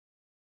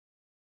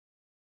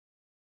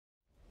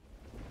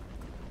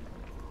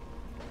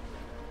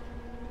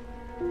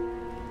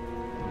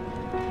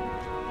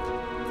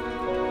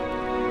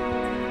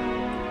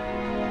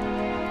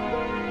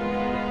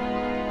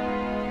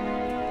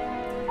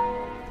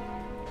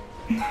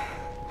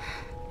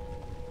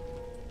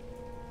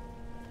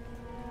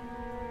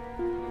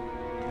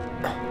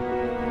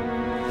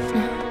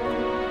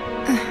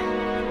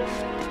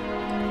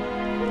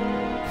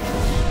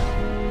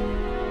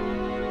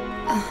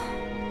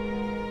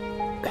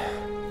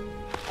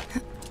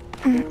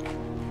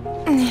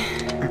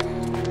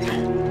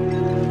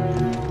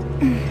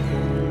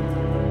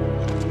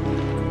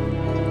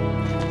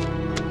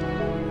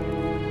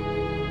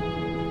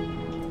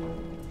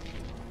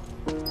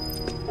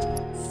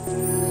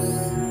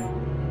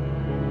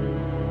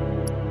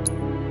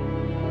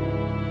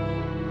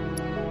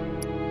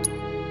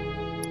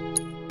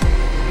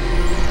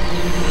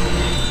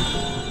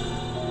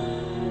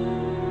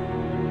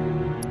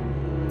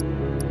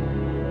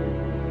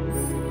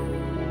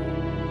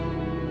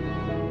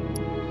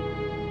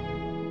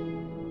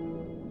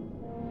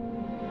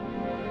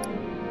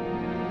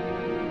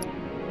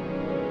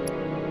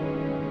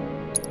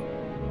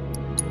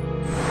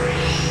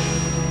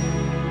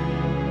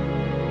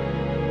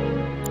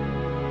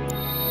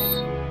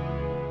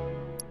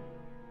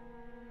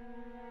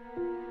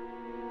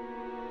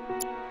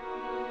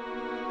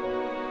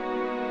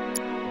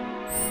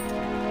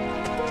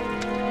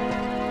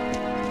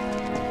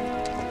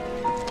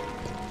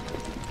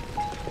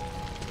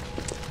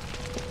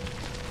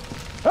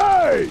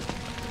Hey!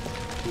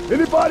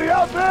 Anybody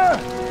out there?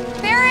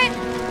 Barrett!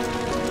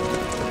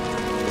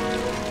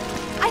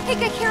 I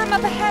think I hear him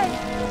up ahead.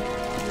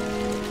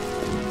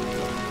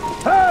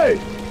 Hey!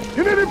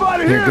 Can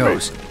anybody hear me? Here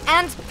goes.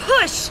 And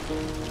push!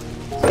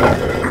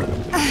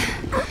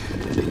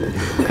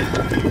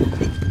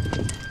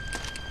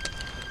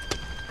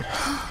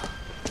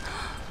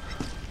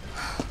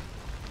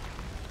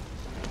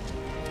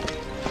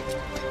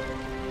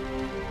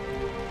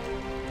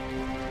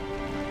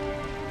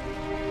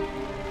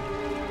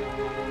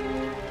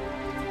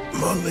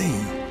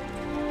 Marlene.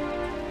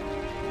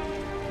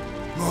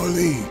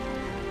 Marlene.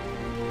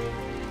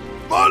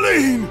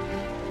 Marlene!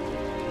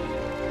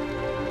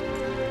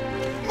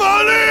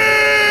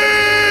 Marlene!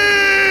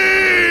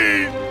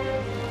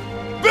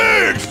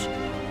 Biggs!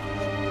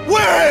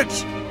 Wedge!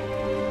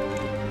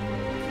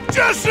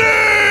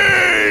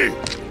 Jesse!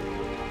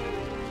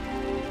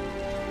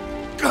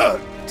 God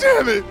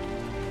damn it!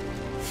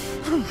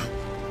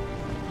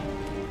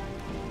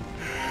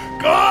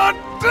 God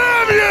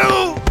damn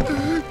you!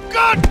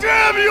 God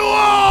damn you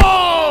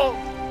all!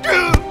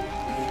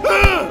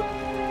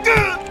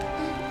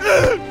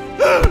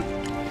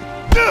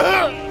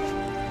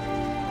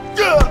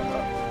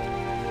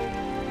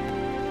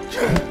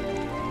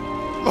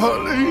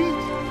 Marlene!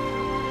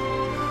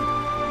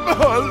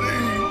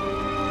 Marlene!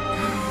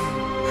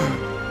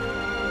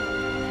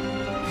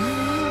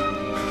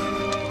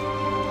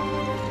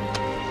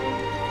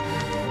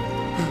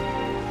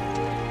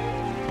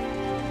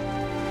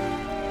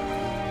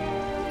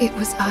 It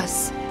was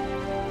us.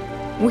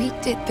 We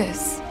did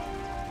this.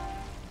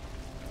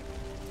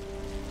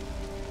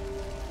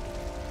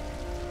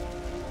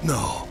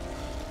 No.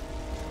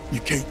 You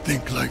can't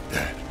think like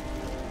that.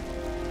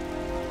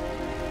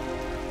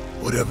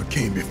 Whatever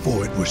came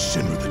before it was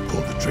Shinra that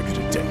pulled the trigger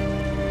today.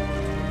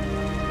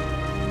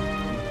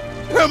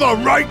 Am I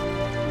right?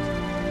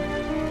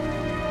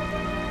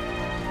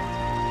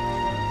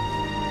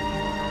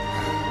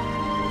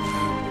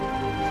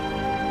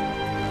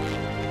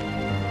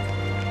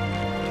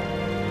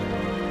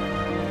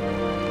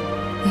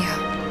 Yeah.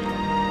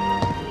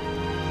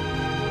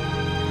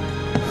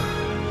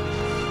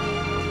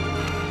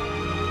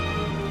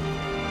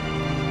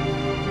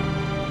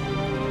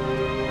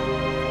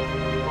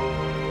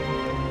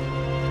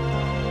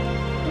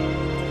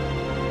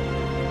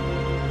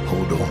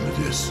 Hold on to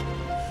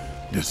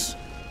this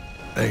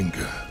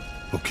anger,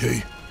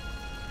 okay?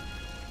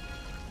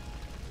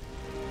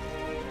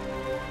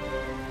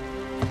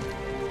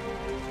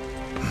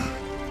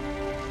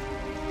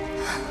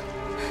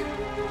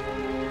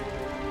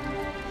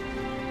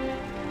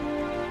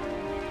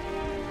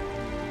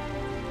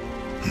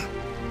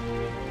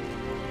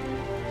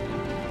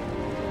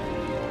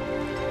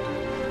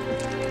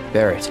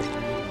 Barrett.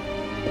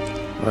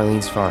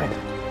 Marlene's fine.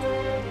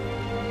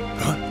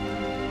 Huh?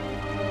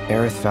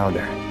 Aerith found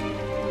her.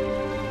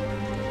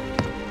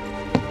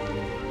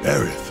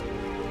 Aerith.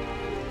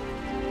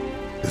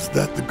 Is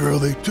that the girl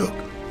they took?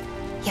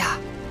 Yeah.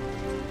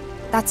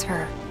 That's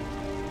her.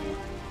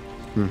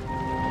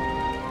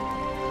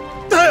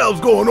 What the hell's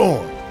going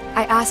on?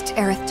 I asked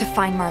Aerith to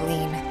find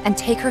Marlene and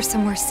take her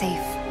somewhere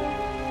safe.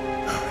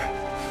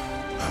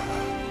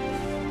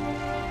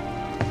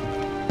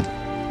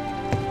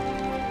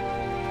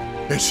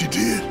 And she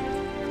did?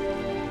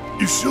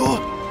 You sure?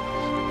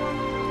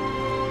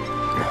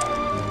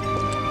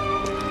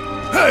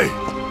 Hey,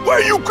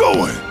 where you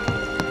going?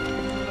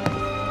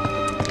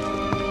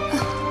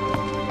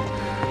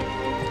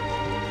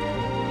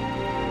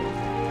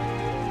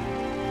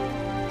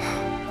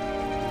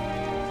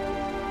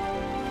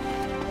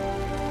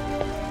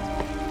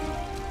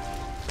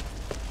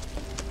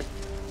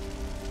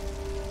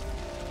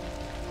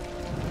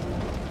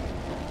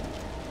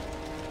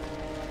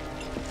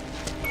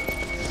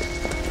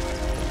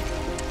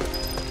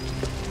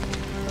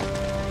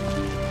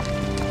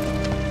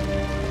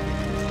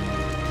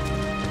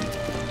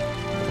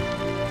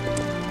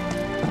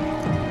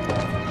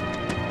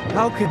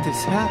 How could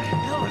this happen?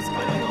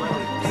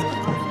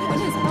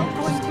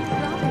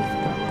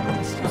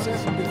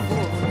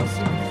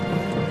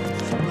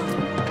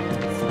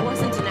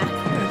 Wasn't an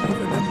accident. Can't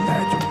even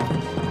imagine.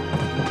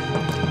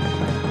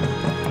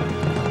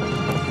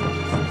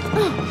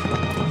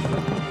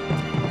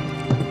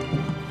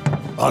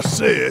 I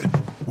said,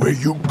 where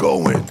you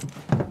going?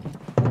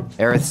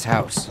 Aerith's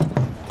house.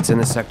 It's in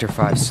the Sector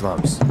 5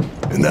 slums.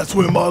 And that's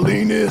where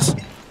Marlene is?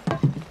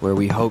 Where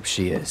we hope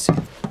she is.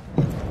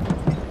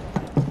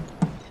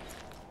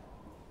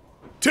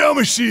 Tell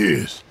me she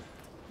is.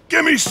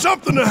 Give me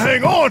something to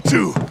hang on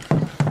to.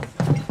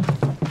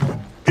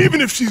 Even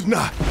if she's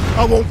not,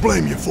 I won't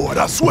blame you for it,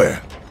 I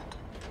swear.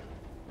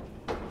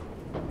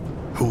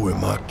 Who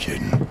am I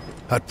kidding?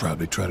 I'd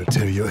probably try to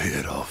tear your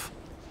head off.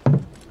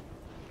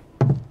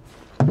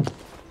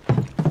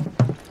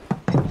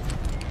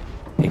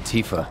 Hey,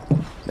 Tifa.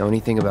 Know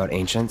anything about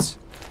ancients?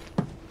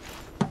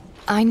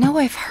 I know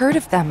I've heard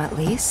of them, at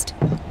least.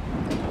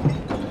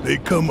 They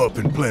come up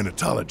in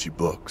planetology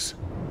books.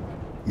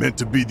 Meant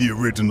to be the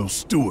original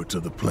stewards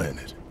of the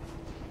planet.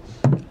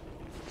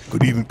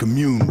 Could even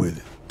commune with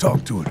it,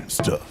 talk to it and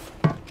stuff.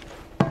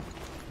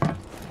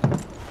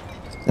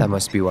 That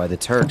must be why the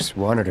Turks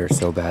wanted her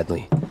so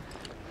badly. Within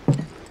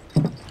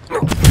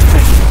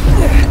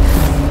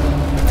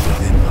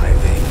my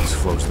veins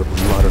flows the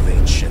blood of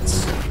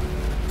ancients.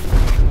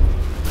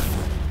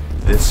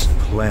 This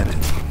planet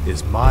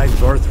is my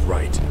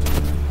birthright.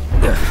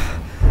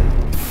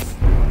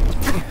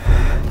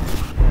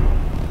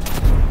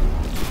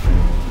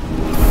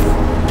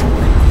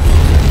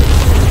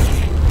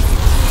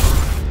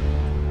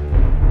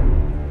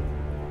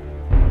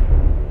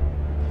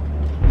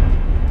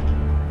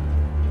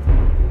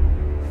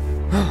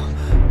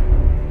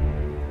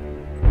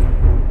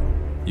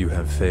 You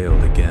have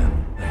failed again,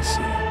 I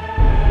see.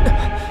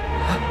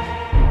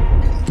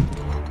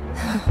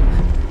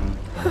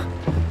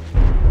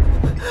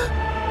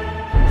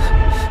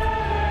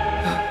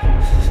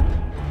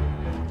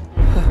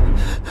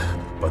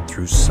 But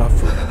through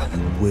suffering,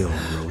 you will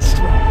grow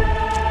strong.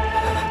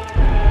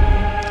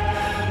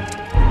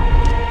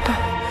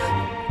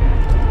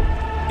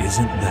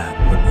 Isn't that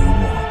what you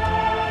want?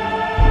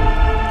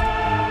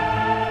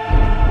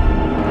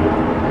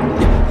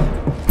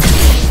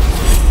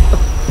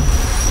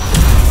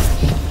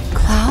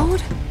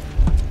 Cloud?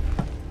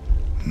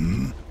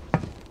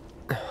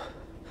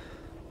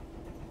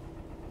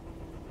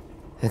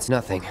 It's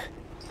nothing.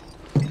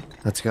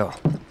 Let's go.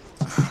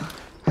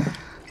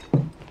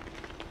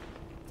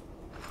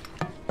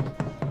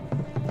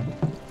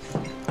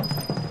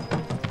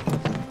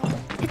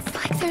 It's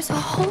like there's a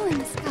hole in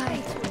the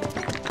sky.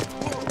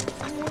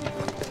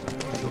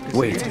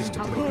 Wait.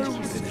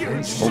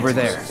 Over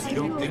there.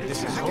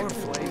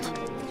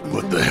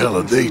 What the hell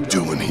are they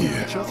doing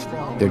here?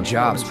 Their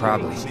jobs,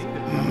 probably.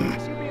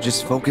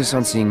 Just focus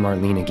on seeing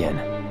Marlene again.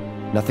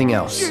 Nothing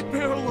else.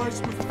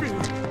 Paralyzed with fear.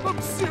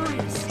 I'm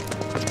serious.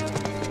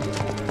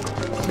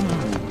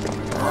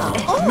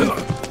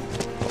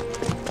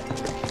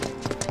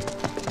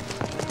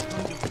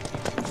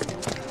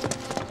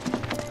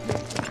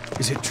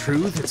 Is it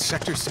true that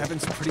Sector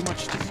 7's pretty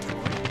much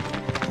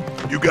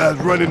destroyed? You guys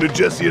run into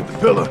Jesse at the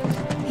pillar?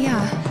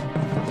 Yeah.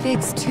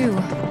 Biggs, too.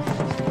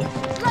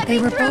 They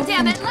were both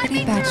in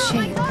pretty bad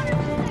shape.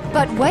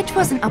 But Wedge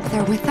wasn't up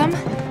there with them.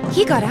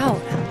 He got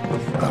out.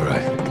 All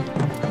right.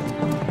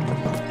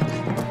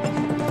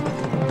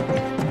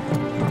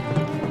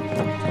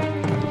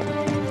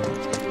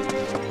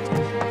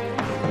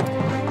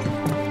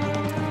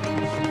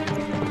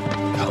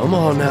 Come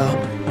on now.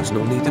 There's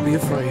no need to be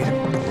afraid.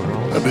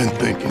 I've been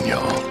thinking,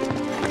 y'all.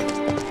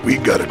 We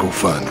gotta go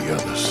find the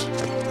others.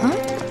 Huh?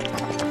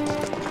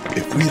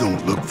 If we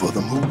don't look for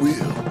them, who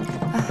will?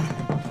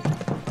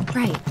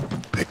 Right.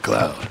 Hey,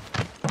 Cloud.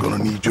 Gonna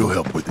need your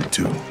help with it,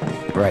 too.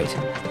 Right.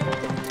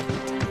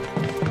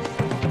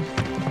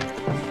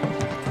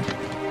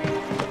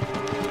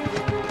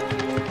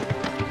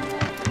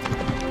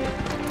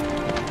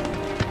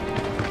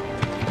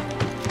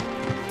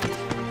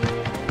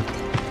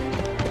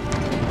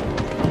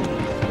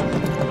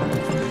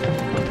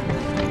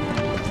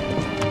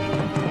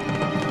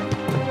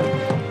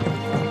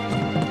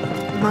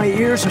 My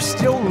ears are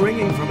still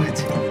ringing from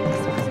it.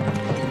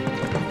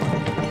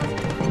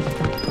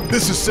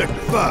 This is Sector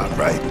 5,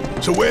 right?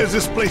 So where's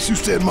this place you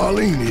said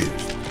Marlene is?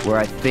 Where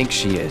I think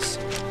she is.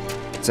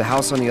 It's a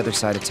house on the other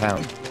side of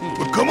town.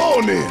 Well, come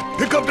on then.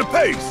 Pick up the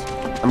pace.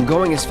 I'm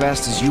going as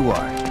fast as you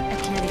are.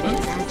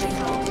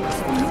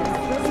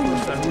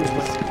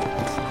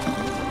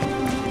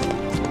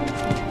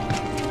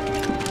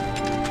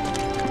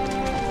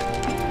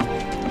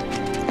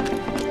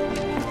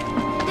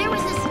 There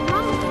was this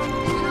moment, and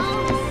then all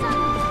of a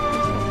sudden...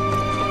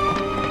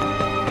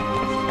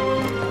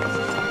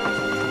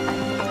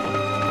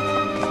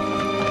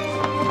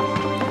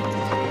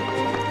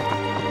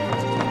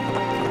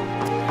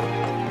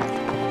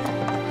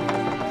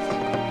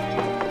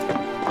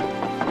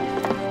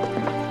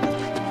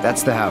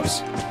 That's the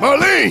house.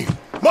 Marlene!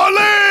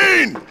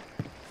 Marlene!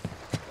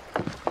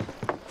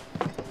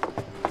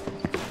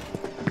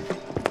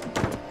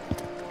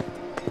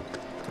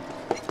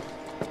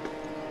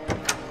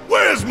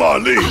 Where's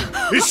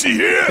Marlene? Is she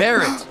here?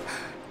 Barrett!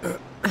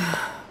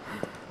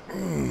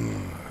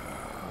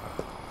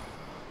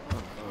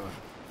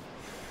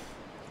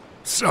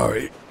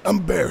 Sorry, I'm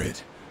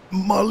Barrett.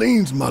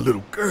 Marlene's my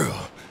little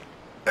girl.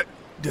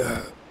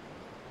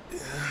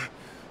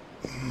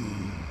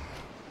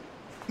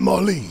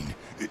 Marlene,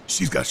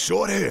 she's got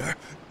short hair.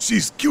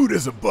 She's cute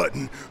as a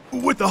button,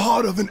 with the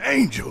heart of an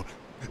angel.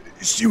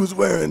 She was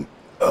wearing,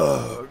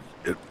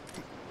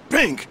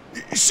 pink.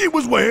 She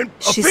was wearing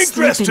a pink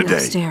dress today. She's sleeping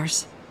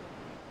upstairs.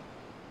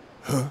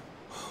 Huh?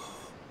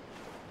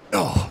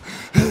 Oh.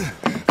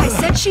 I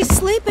said she's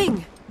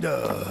sleeping.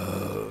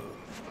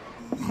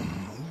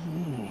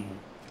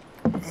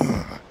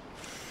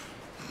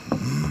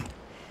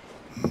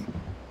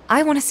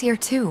 I want to see her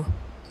too.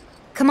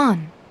 Come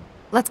on,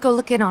 let's go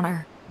look in on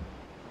her.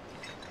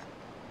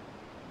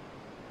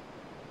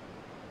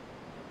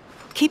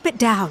 Keep it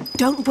down.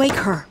 Don't wake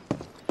her.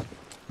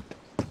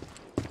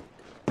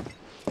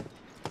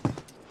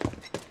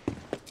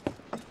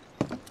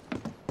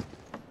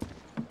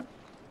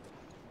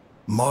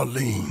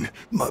 Marlene,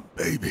 my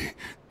baby.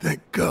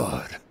 Thank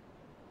God.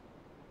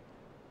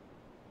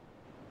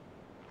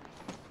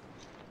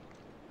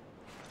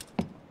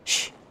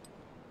 Shh.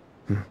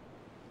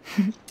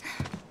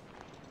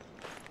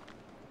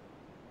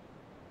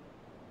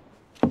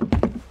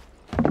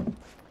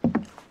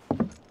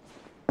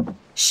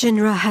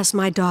 Shinra has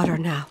my daughter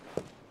now.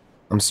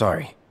 I'm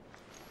sorry.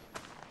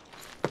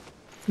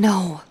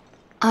 No,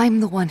 I'm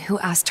the one who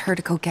asked her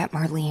to go get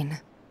Marlene.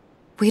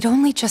 We'd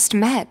only just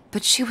met,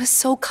 but she was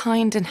so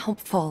kind and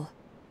helpful.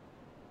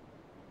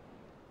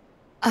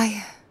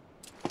 I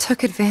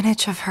took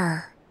advantage of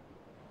her.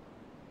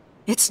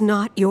 It's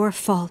not your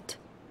fault.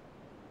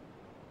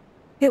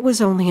 It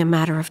was only a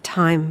matter of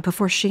time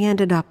before she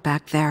ended up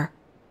back there.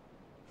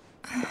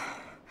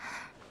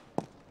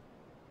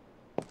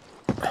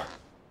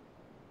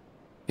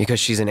 Because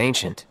she's an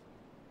ancient.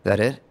 That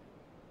it?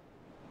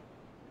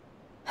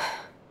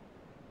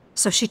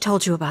 So she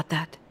told you about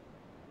that.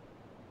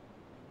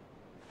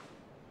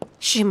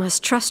 She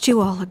must trust you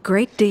all a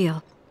great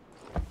deal.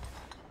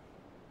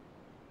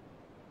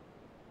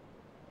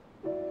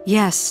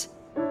 Yes,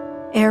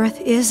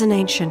 Aerith is an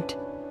ancient.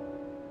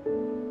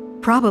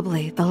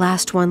 Probably the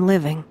last one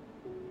living.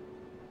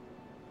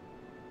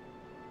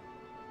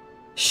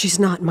 She's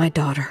not my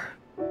daughter.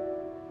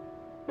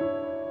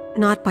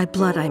 Not by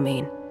blood, I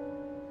mean.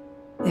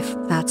 If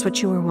that's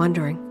what you were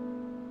wondering.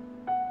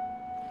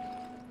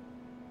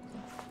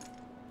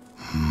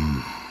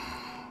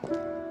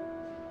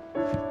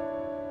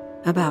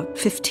 About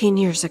 15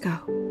 years ago.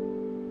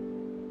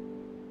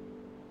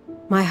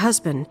 My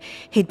husband,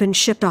 he'd been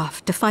shipped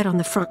off to fight on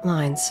the front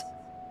lines.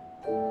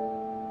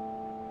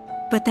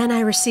 But then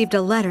I received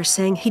a letter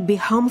saying he'd be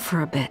home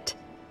for a bit.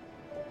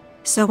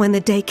 So when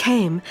the day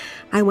came,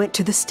 I went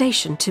to the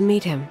station to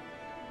meet him.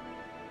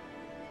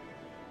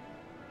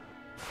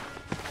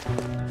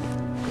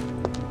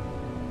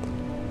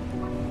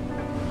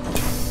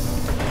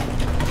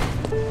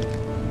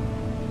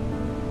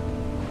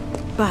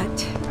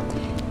 But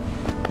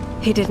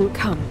he didn't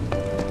come.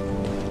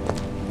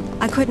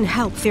 I couldn't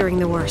help fearing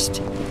the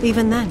worst,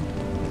 even then.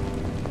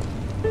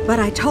 But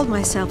I told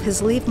myself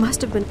his leave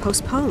must have been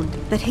postponed,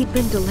 that he'd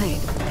been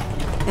delayed.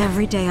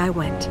 Every day I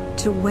went,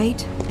 to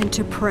wait and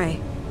to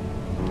pray.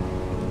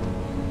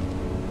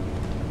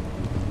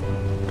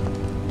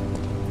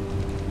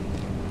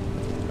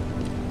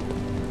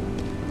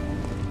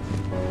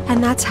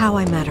 And that's how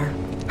I met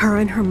her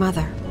and her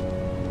mother.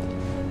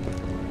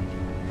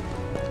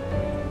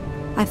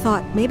 I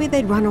thought maybe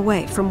they'd run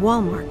away from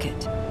Wall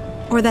Market,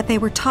 or that they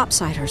were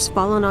topsiders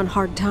fallen on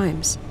hard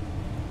times.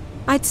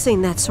 I'd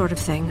seen that sort of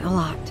thing a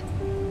lot.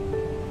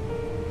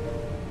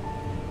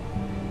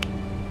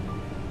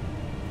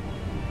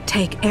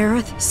 Take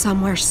Aerith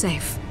somewhere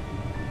safe.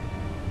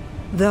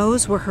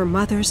 Those were her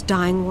mother's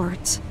dying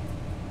words.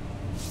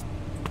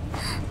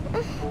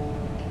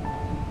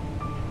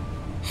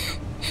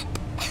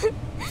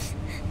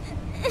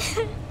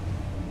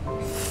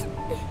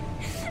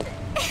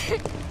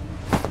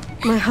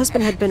 My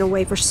husband had been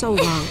away for so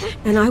long,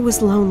 and I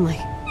was lonely.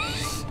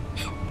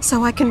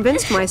 So I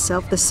convinced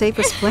myself the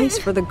safest place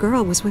for the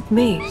girl was with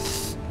me.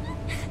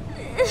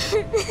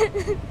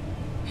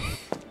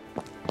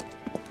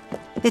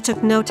 It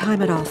took no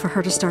time at all for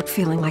her to start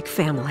feeling like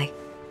family.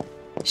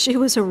 She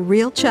was a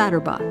real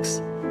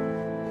chatterbox.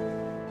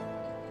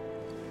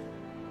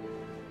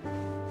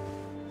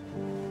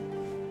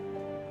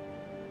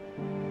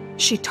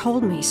 She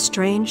told me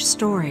strange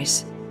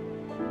stories.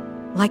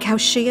 Like how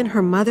she and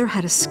her mother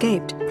had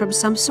escaped from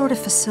some sort of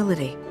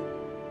facility.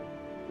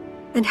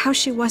 And how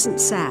she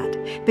wasn't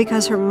sad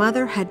because her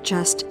mother had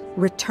just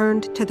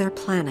returned to their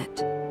planet.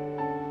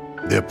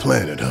 Their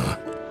planet, huh?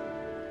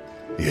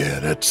 Yeah,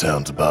 that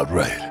sounds about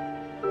right.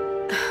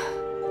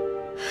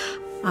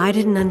 I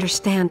didn't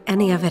understand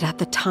any of it at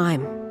the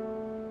time.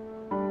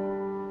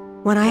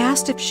 When I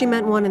asked if she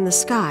meant one in the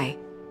sky,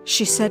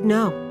 she said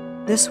no,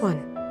 this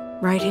one,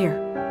 right here.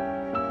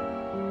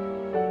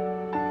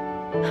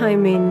 I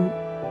mean,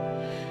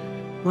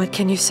 what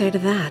can you say to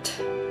that?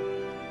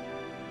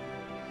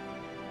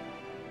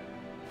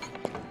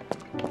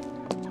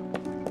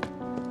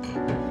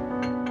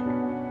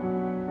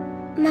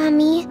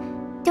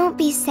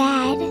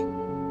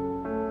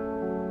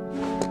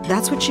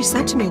 That's what she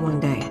said to me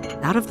one day,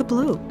 out of the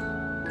blue.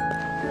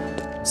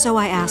 So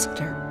I asked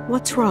her,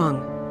 what's wrong?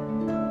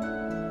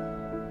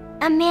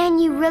 A man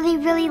you really,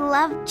 really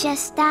loved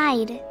just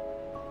died.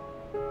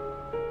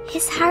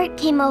 His heart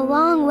came a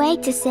long way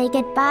to say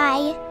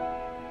goodbye.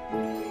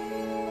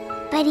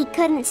 But he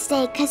couldn't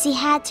stay because he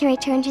had to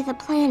return to the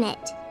planet.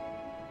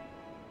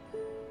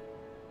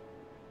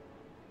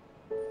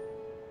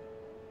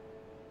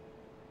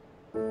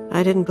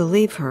 I didn't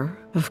believe her,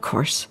 of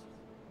course.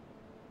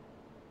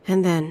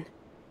 And then,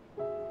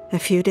 a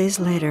few days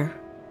later,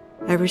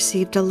 I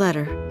received a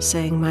letter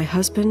saying my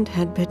husband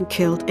had been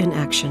killed in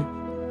action.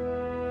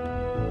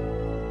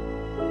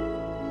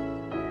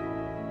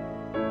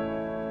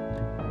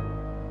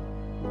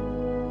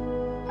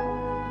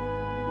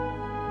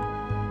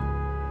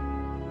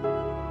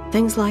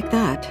 Things like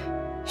that,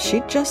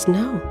 she'd just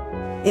know.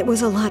 It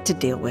was a lot to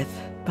deal with,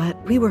 but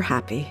we were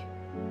happy.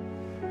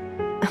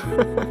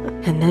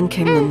 And then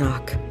came the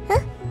knock.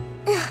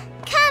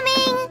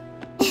 Coming!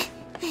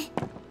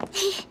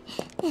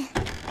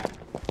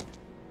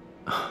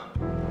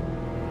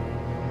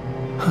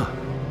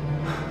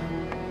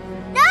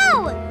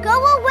 No! Go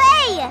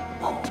away!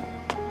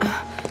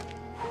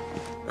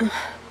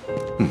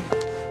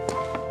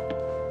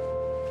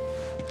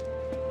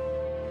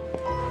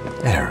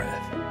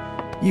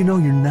 Aerith, you know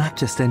you're not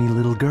just any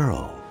little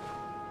girl.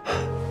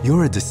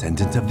 You're a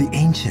descendant of the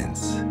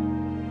ancients.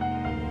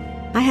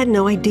 I had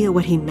no idea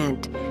what he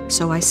meant,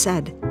 so I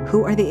said,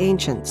 "Who are the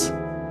ancients?"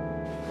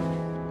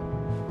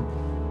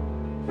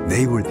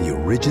 They were the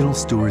original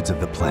stewards of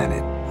the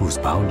planet, whose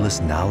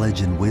boundless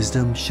knowledge and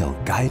wisdom shall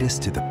guide us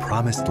to the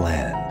promised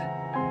land.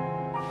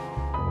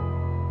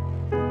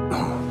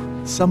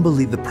 Some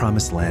believe the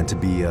promised land to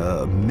be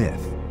a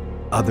myth,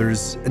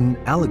 others an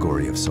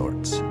allegory of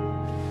sorts.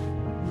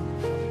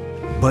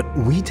 But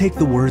we take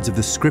the words of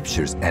the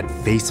scriptures at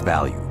face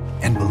value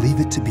and believe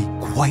it to be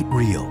quite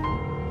real.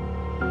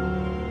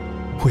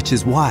 Which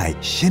is why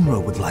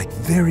Shinra would like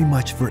very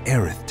much for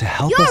Aerith to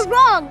help us— You're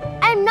wrong!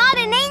 I'm not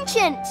an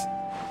ancient!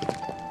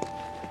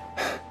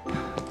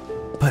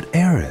 But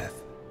Aerith,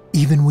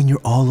 even when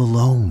you're all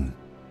alone,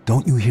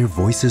 don't you hear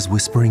voices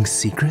whispering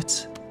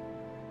secrets?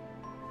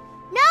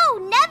 No,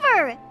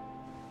 never!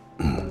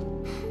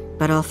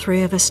 But all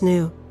three of us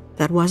knew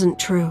that wasn't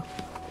true.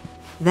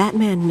 That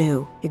man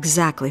knew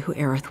exactly who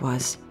Aerith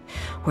was,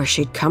 where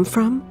she'd come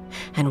from,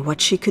 and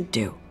what she could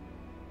do.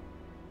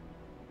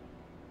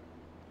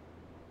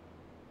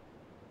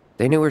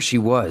 They knew where she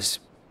was,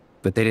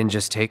 but they didn't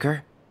just take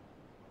her?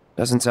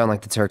 Doesn't sound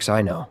like the Turks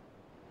I know.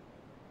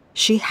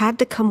 She had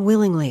to come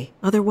willingly,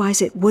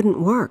 otherwise it wouldn't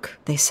work,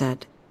 they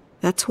said.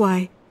 That's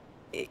why,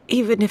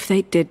 even if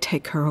they did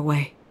take her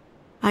away,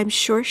 I'm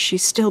sure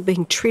she's still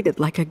being treated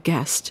like a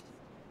guest.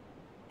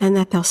 And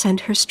that they'll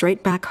send her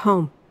straight back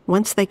home,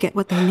 once they get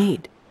what they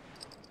need.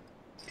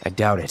 I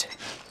doubt it.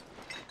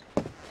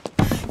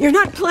 You're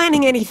not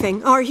planning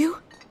anything, are you?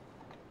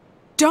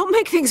 Don't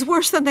make things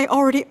worse than they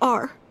already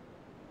are.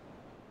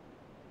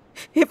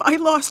 If I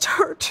lost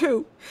her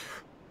too,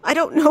 I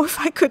don't know if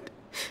I could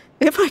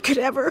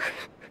ever.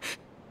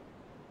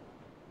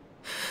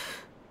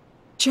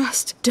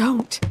 Just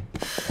don't.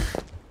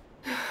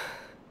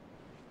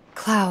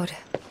 Cloud,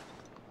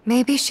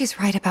 maybe she's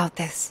right about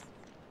this.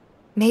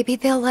 Maybe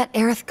they'll let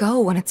Aerith go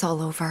when it's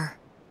all over.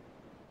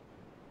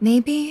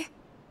 Maybe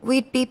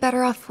we'd be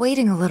better off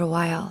waiting a little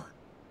while.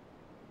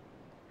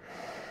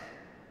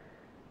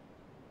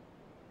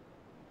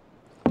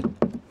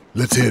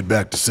 Let's head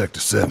back to Sector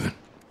 7.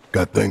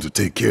 Got things to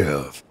take care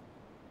of.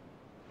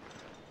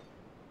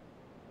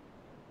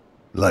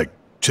 Like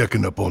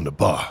checking up on the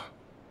bar.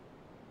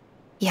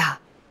 Yeah.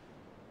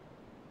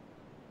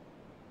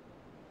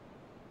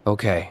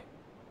 Okay.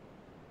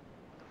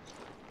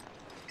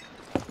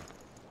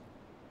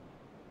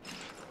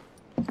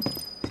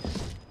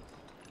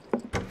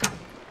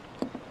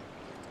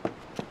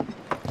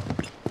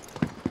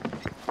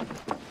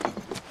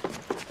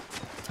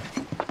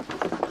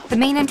 The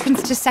main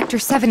entrance to Sector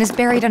 7 is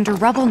buried under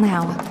rubble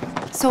now.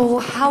 So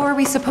how are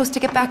we supposed to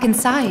get back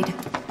inside?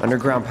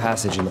 Underground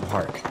passage in the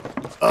park.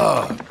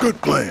 Ah, good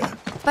plan.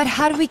 But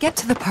how do we get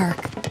to the park?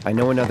 I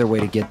know another way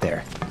to get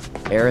there.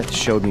 Aerith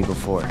showed me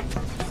before.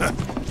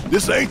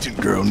 This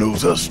ancient girl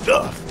knows her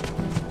stuff.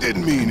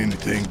 Didn't mean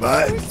anything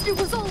by it. First it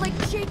was all like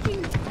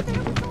shaking.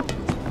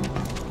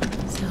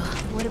 So,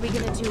 what are we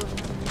gonna do?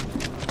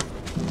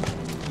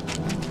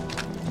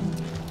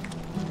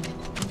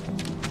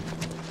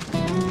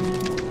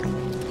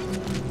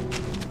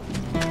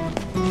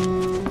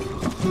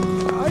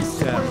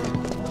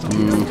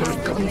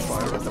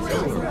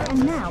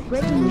 And now,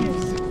 breaking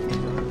news.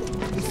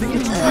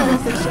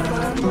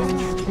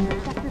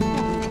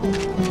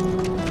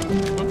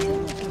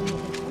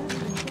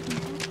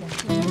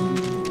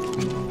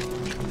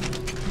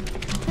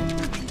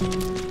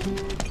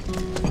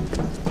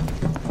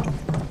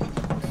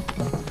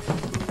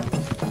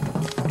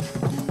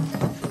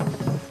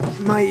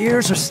 My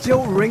ears are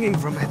still ringing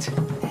from it.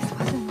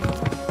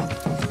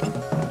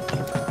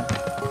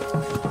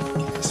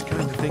 This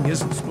kind of thing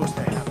isn't supposed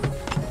to happen.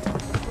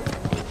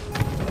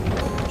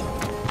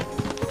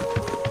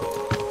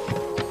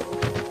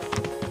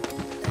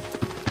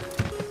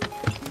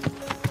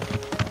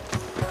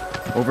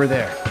 Over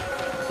there.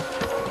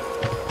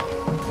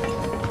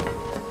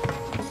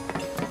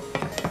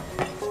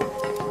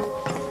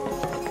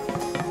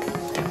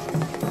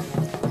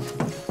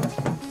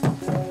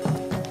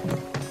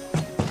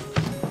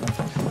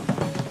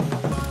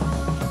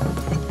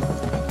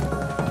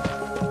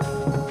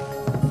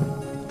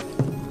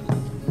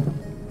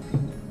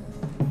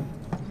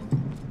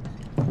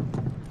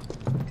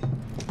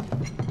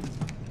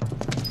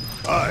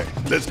 Alright,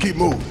 let's keep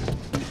moving.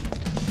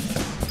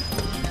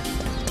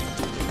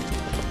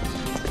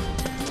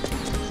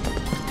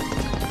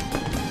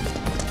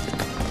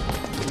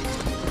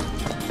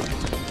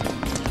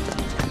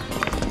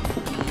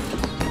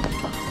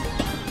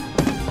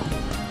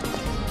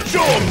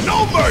 Show 'em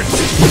no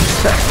mercy!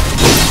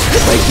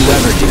 Like you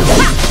ever do.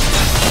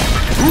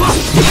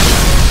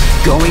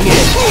 Going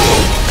in.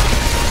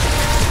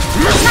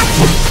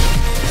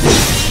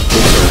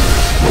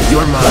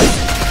 You're mine.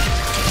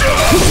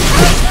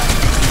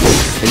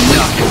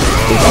 Enough.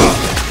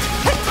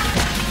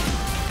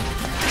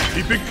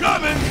 Keep it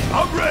coming!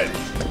 I'm ready!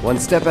 One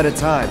step at a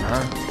time,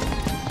 huh?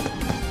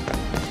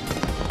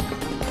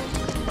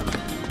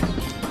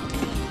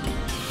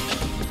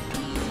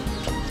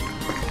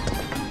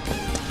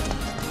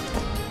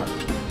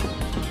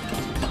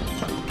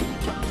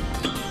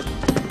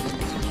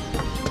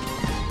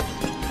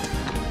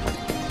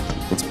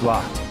 It's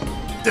blocked.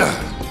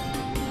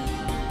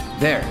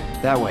 There,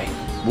 that way.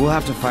 We'll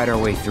have to fight our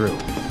way through.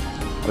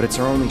 But it's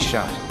our only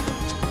shot.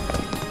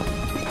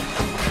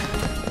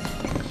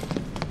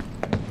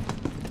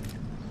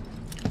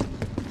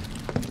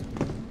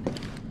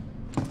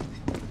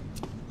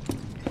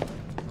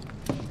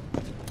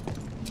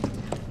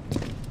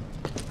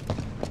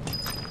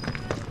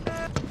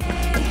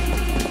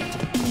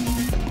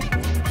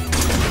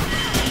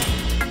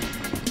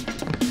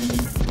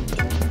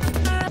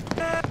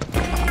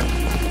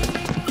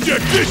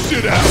 Check this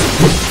shit out!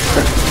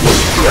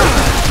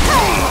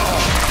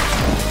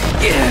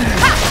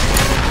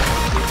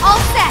 All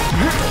set!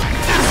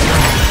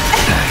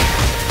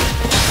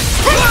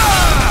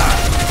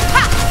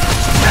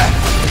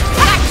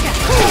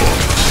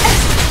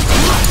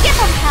 Give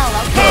him hell,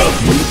 okay?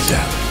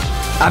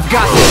 I've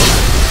got this!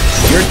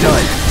 You're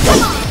done.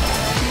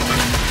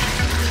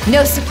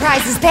 No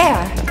surprises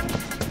there.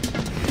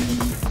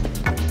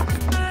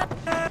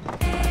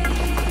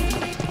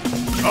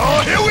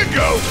 Oh, here we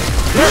go!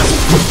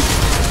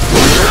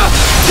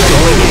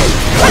 Going in.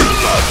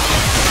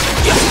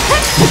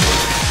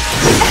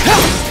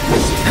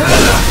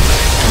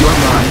 You're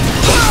mine.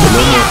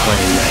 No more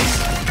playing nice.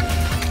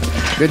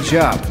 Good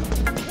job.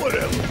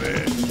 Whatever,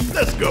 man.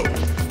 Let's go.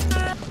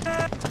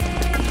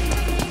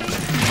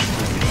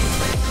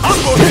 I'm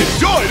gonna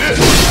enjoy this!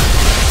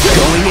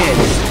 Going in.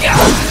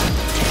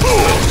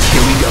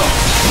 Here we go.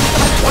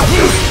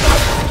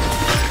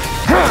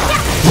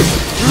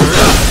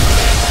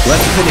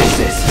 Let's finish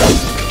this.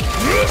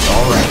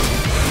 All right.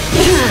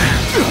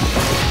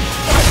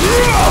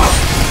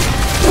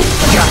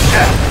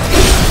 Gotcha.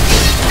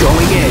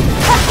 Going in.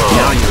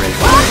 Now you're in.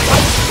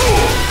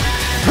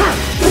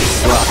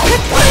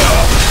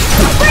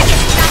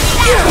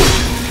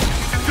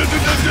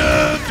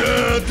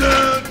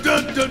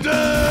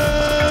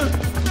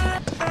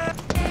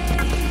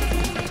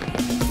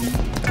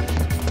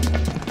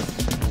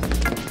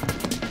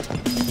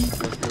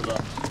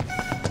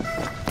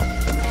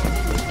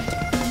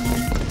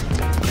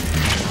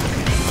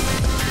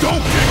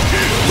 Don't get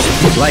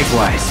killed!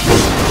 Likewise.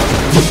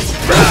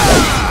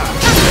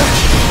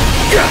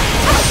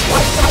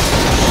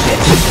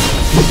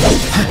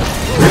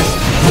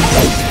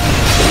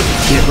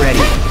 Get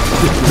ready.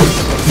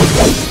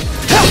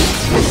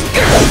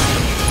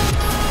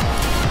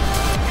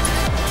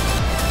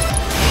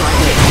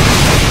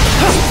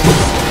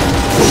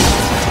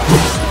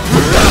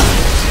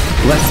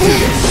 Let's do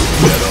this.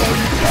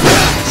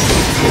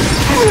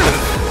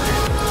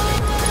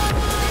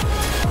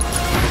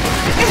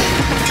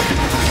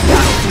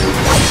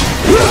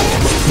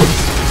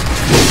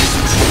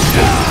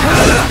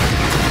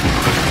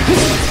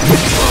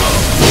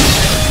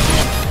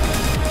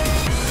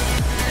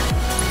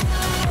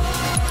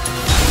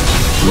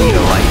 Need a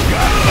light.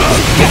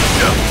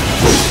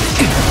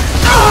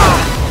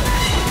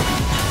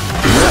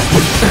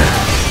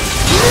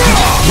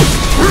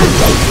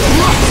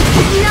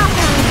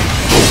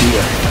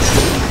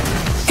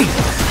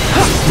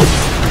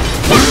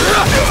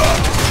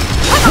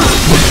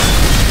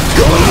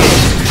 Going in.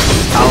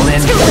 I'll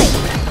end it.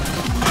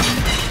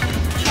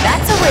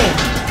 That's a win.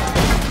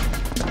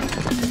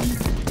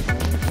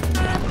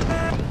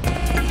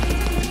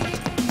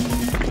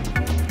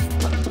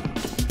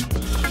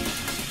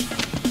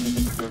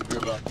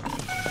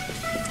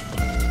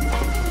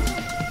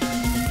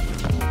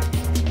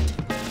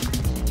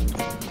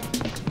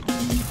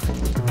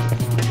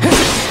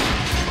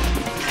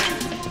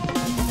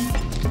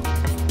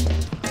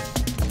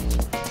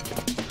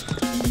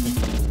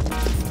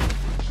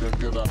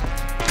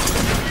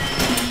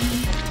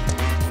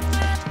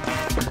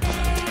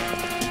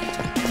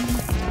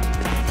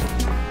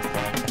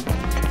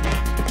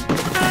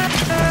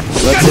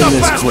 Let's end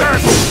this quick.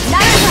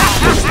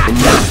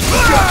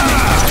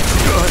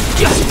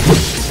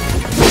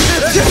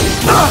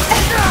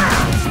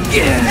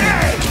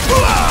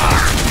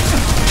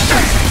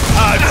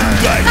 How'd you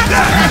like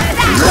that?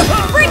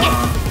 Bring it!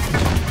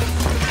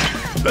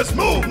 Let's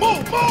move!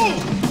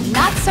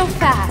 Not so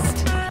fast.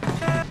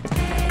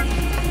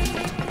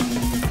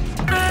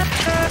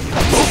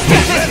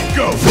 Let's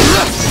go!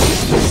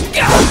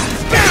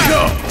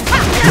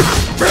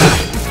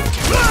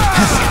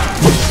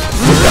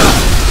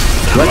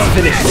 Let's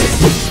finish this.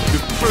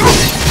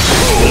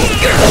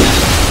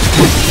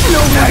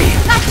 No way!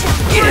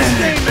 Worst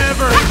game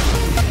ever!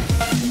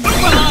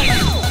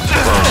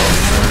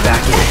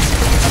 Back in.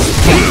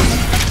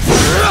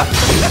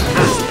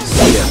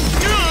 See ya.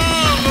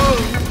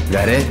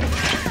 That it?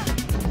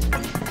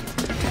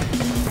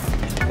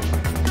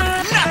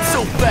 Not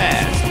so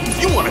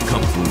fast! You wanna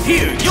come through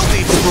here, you'll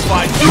need to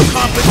provide due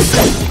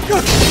compensation!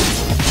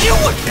 You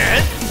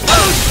again?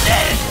 Oh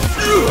shit!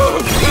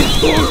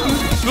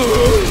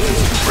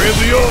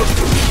 Friendly order!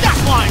 That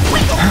line,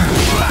 wiggle!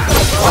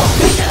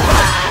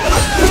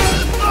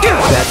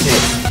 That's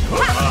it.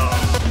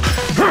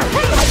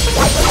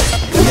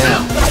 Now.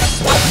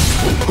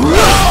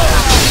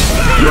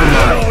 You're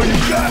mine.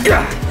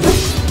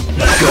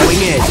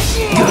 Going in.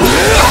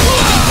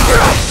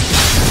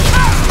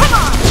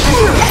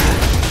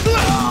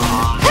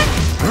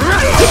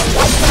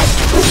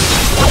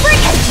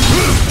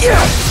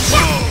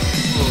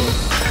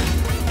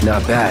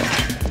 Not bad.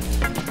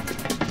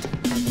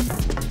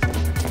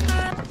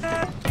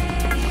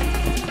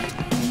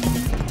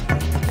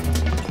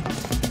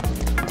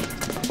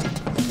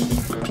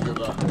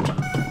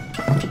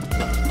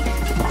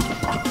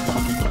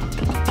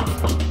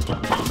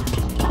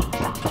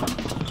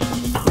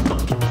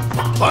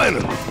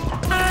 Finally!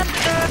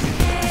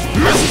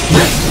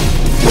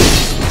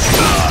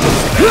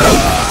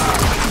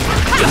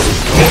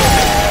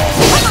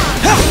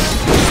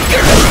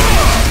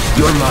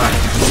 You're mine.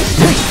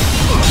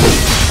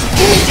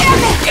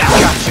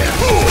 Gotcha.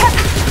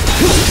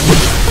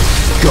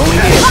 Going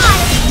in.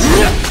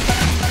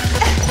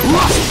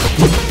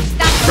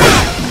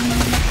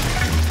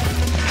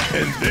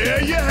 And there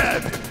you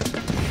have it!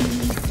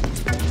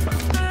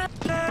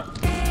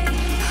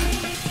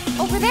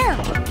 Over there.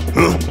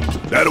 Huh?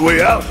 That a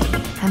way out?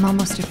 I'm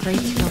almost afraid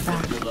to go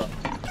back.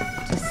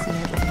 Just see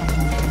it like a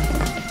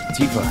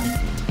Tifa.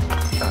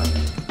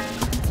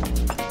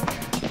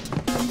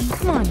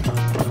 Come on.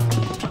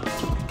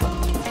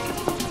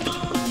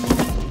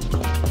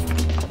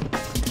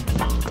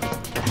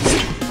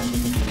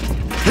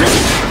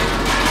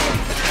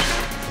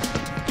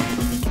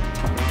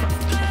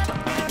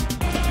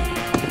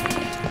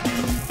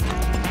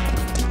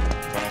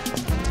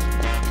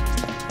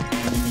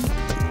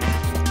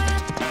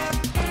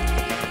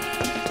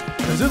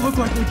 Does it look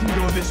like we can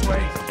go this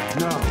way?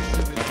 No.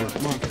 There's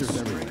monsters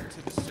everywhere.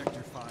 To the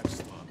Sector 5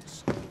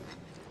 slums.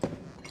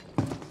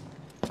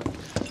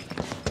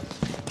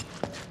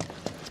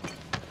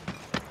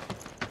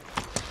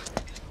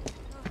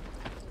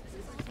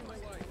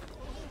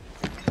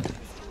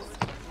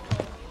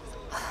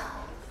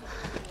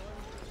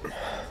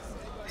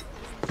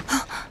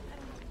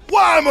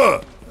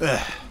 Weimer!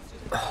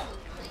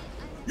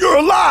 You're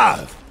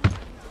alive!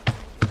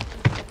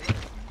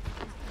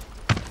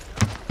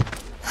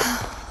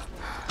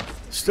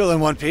 Still in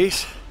one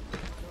piece?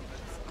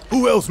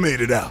 Who else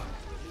made it out?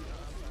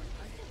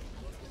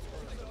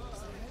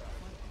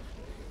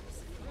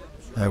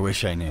 I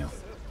wish I knew.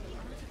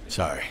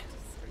 Sorry.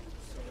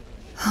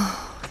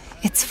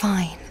 It's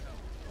fine.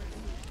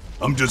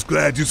 I'm just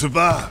glad you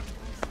survived.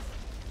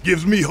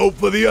 Gives me hope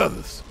for the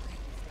others.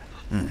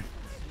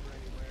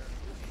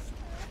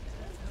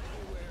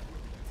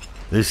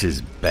 This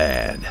is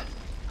bad.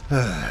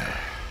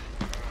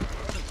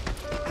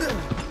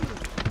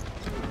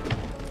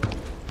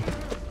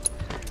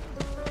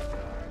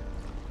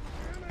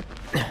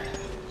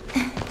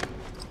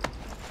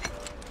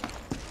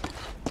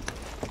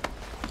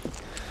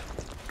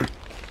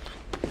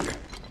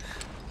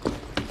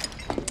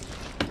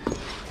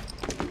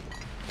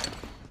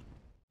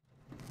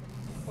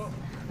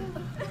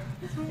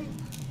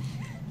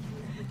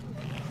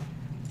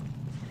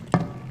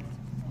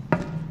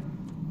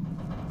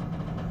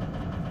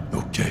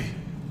 Okay.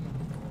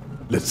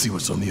 Let's see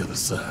what's on the other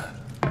side.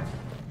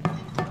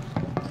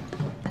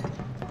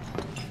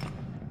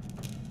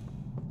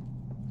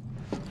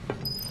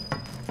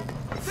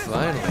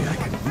 Finally, I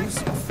can use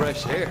some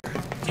fresh air.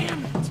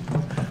 Damn it.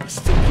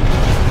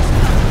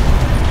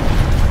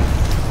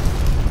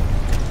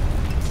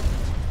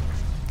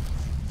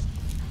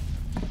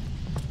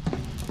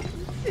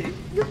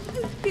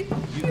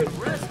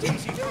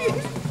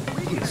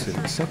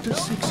 Listen, Sector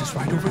 6 is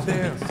right over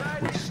there.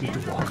 We just need to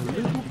walk a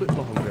little bit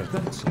longer,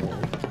 that's all.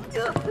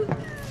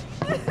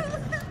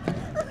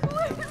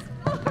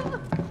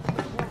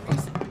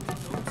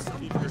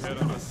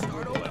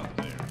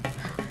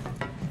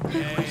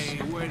 Hey,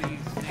 where do you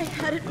think? I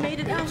hadn't made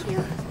it out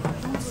here.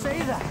 Don't say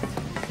that.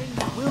 Things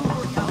will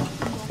work out.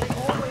 They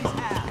always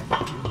have.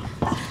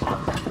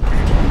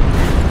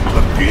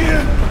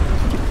 Again?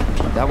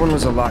 That one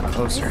was a lot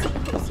closer. I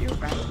suppose you're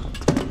right.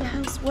 The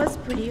house was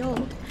pretty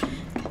old.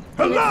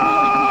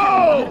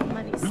 Hello!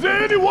 Is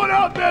there anyone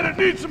out there that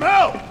needs some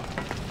help?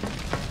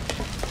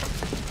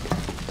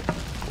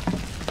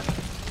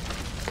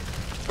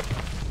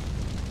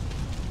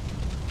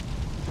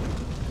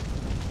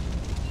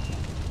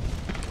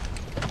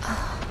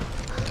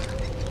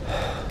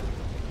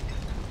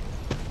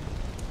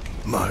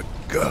 My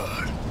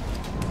God.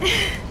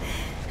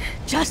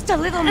 Just a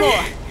little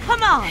more.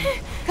 Come on.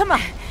 Come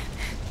on.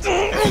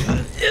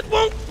 It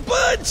won't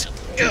budge.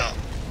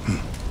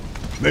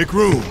 Make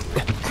room.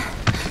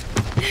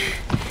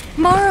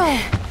 Morrow!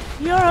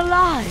 You're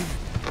alive.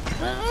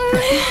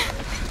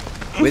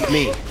 With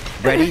me.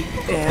 Ready?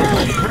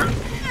 And...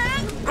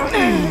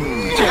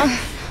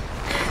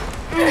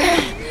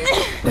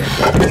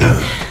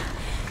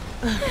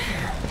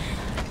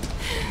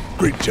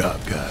 Great job,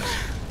 guys.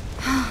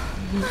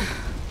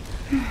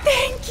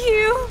 Thank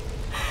you.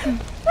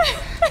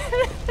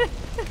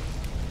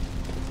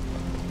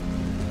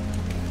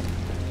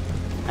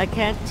 I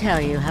can't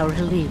tell you how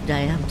relieved I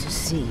am to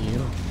see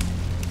you.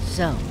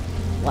 So,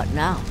 what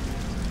now?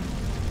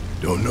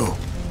 Don't know.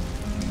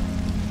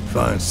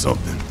 Find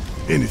something,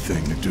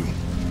 anything to do.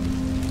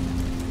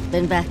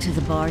 Been back to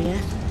the bar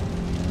yet?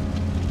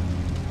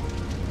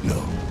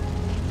 No.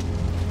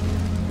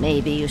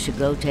 Maybe you should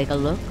go take a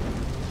look?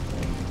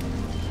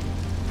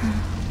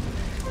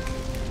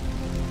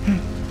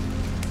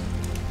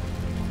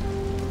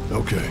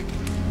 Okay.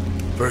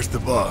 First the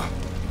bar,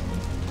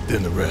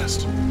 then the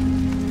rest.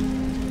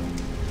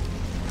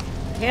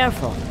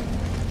 Careful.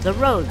 The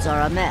roads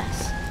are a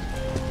mess.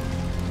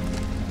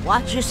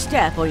 Watch your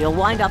step or you'll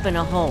wind up in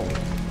a hole.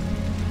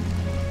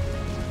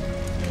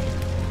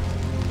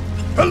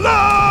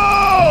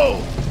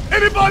 Hello!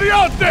 Anybody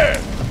out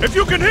there? If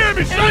you can hear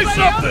me, say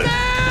something!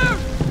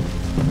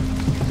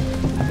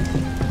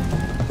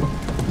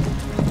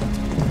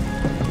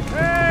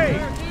 Hey!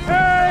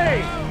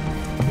 Hey!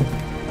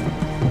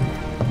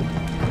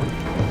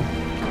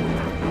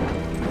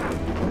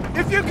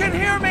 If you can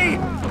hear me,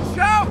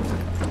 shout!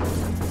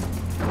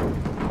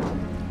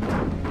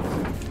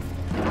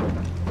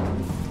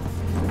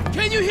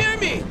 Can you hear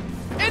me?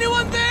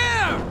 Anyone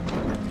there?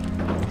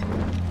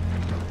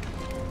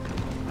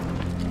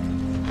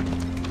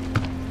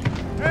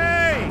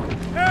 Hey!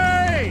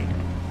 Hey!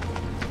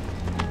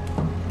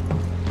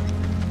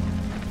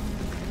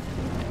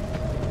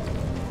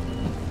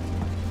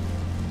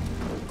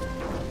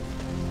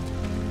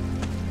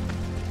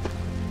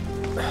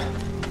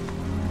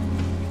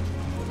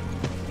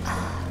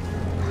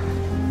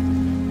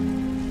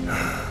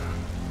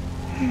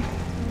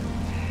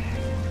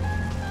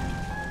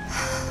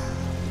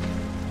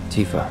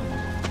 Tifa.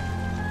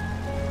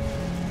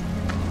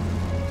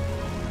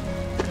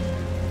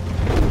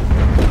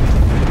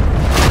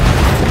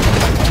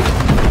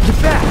 Get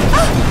back!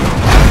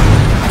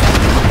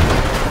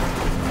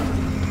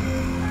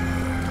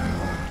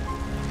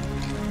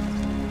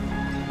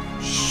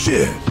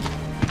 Shit!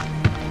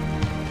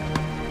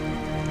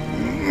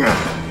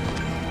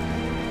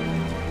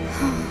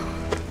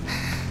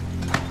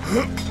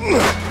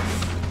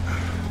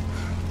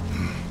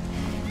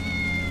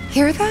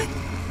 Hear that?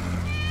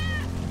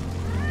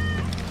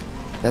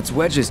 That's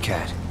Wedge's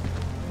cat.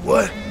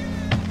 What?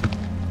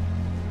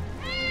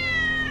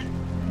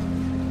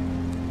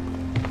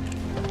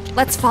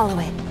 Let's follow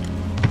it.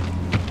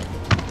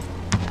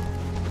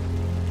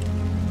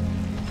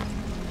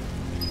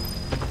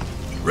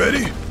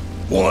 Ready?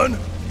 1,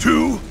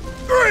 2,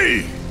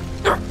 3!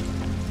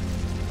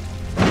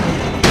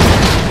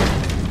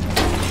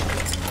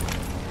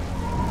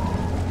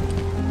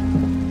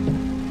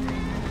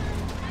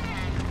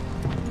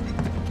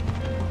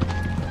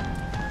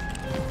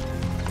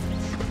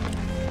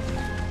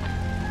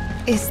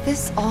 Is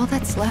this all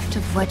that's left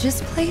of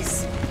Wedge's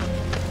place?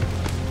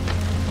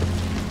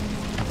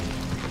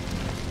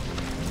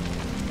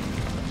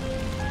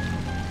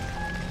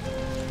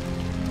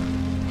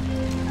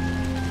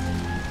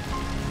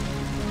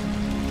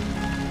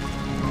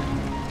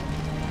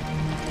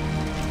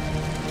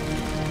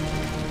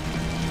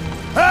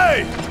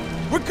 Hey!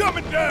 We're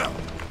coming down!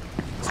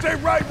 Stay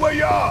right where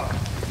you are!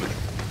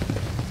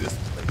 This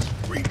place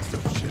reeks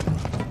of Shinra.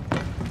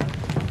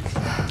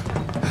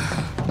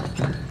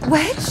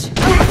 Wedge?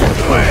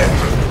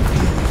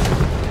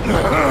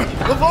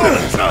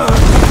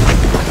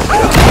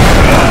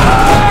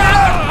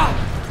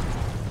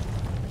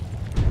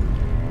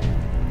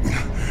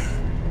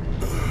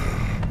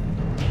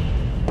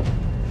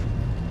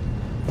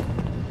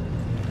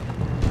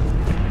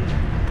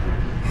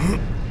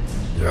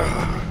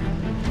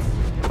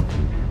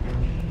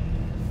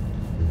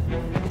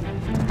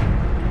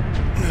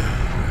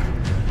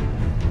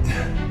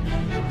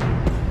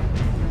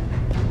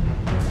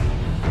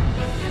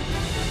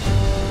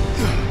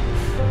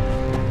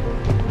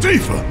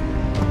 Tifa!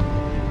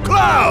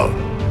 Cloud!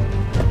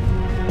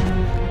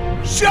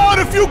 Shout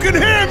if you can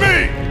hear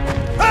me!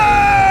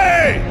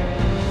 Hey!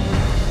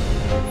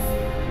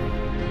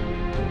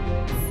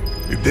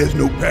 If there's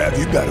no path,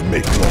 you gotta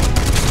make one.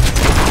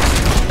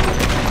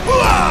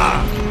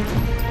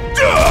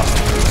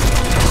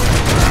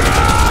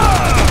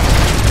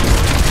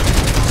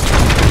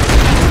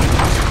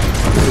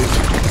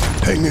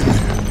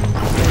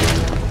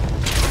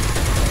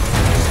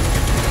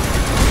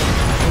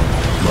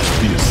 must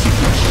be a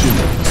secret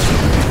Shinra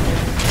facility.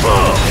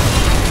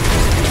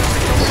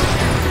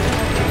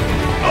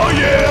 Oh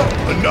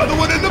yeah, another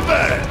one in the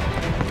bag.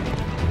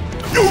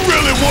 You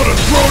really want to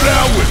throw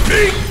down with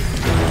me?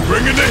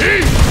 Bring in the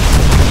heat.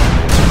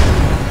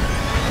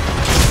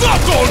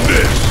 Suck on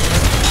this.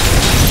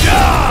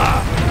 Yeah.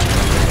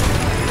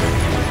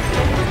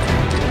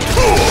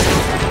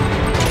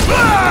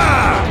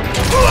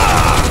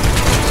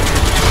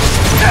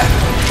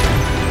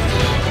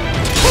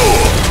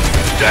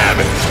 Damn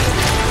it!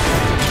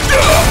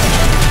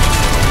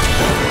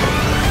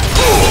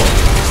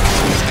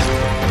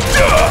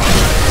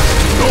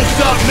 Don't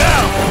stop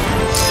now!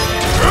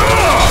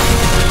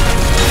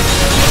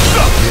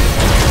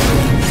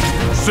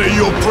 Say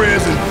your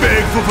prayers and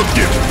beg for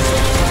forgiveness.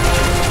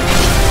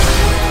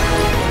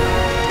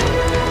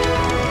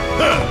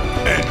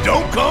 And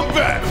don't come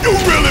back. You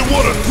really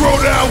want to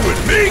throw down with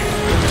me?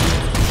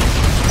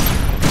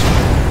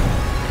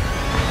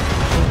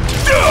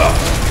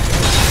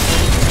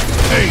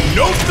 Ain't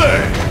no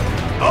thing.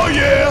 Oh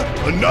yeah,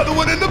 another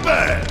one in the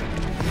bag.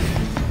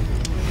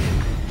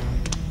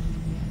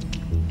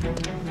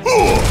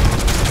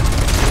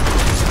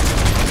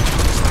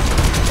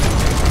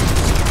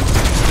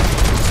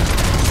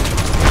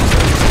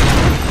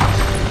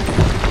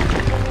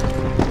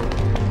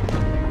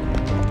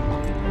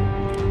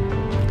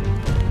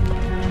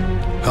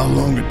 How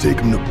long did it take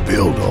him to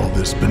build all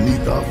this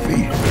beneath our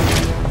feet?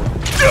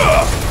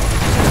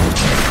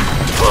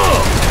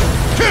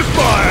 Kiss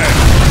my ass!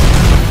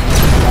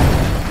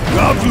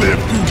 I've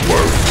lived through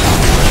worse.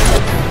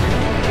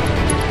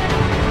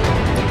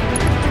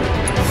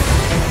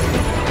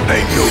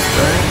 Ain't no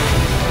thing.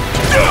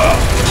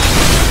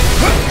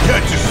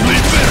 Catch you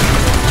sleeping.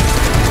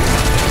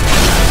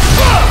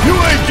 You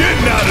ain't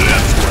getting out of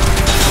this one.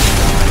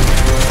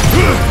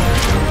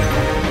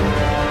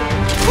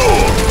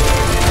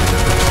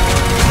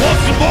 Want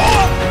some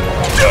more?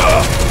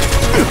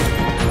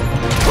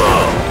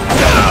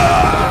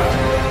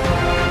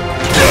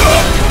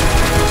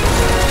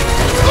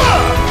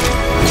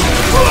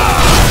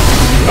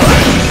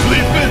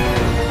 Sleeping?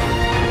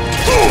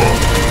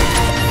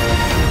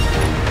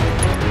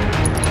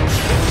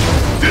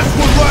 This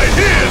one right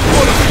here is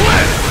for the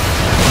planet.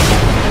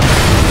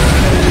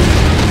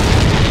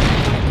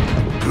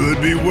 Could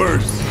be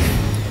worse.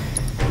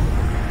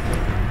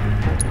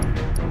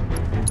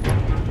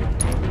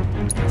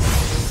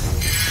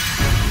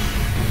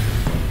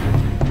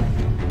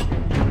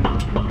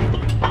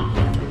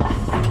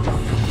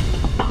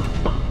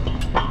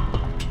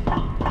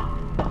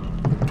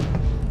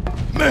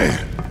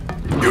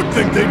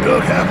 They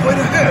dug halfway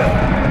to hell.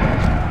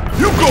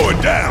 You going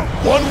down,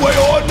 one way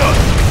or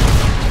another.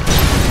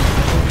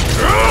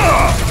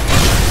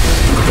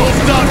 Don't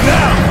stop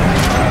now.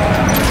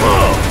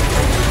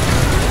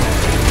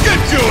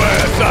 Get your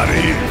ass out of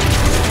here.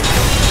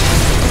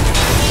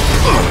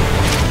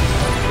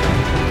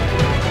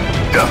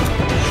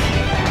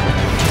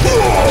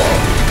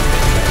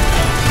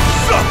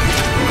 Suck it.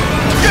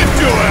 Get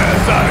your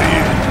ass out of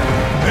here.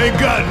 Ain't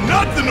got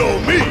nothing on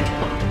me.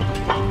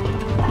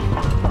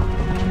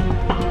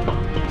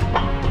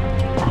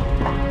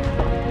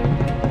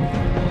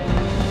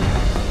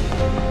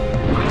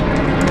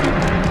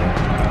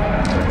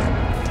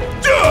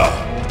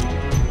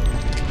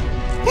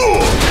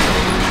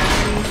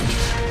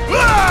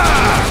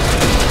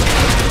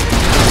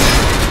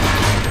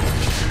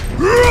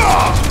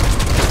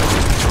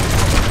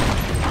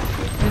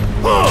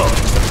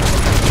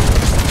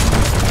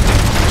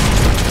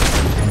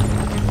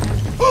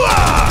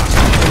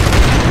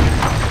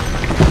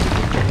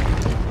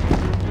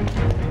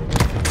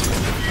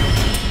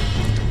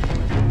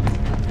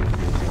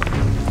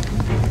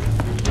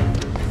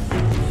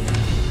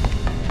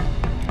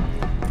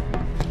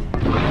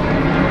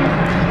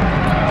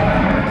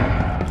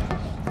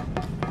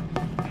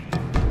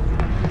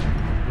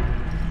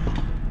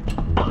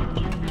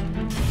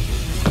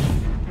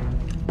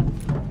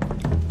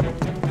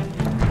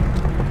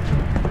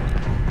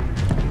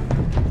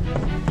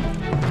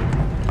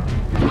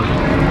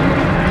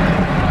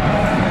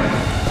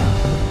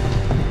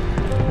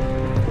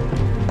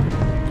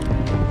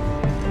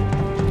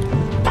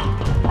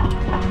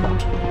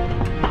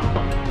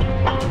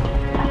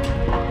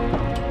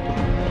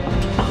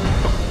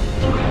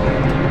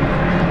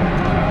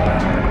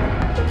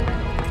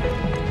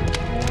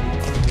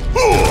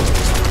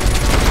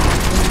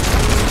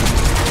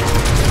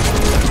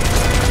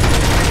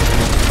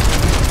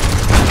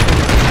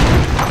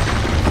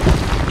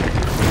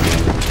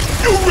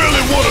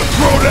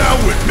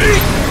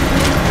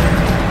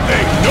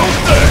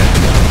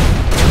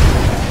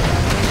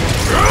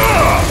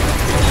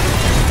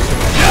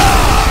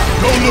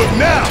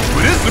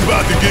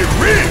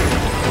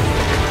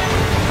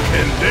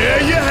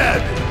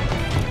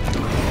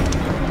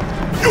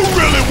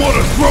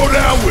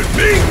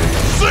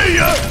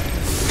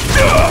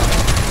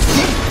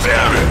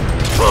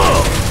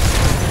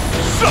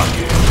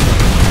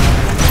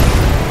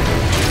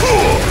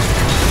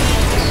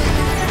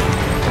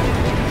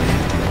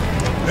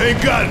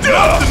 Ain't got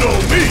nothing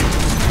on me!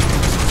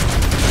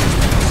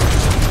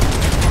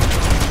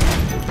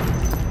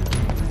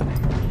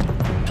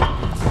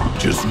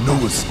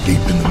 to escape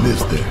in the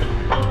mist there.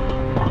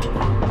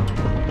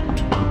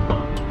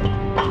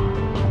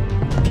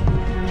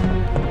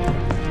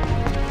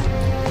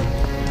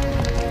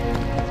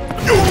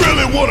 You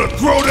really want to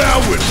throw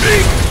down with me?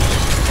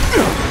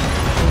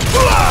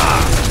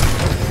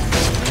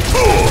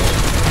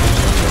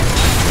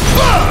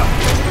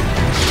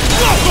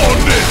 Suck on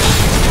this!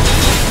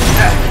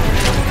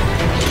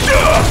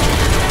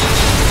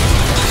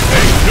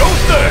 Ain't no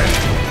thing!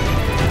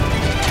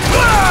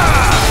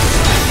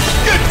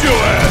 Get your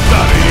ass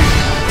out of here!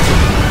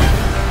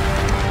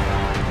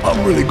 I'm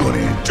really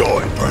gonna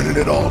enjoy burning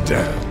it all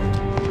down.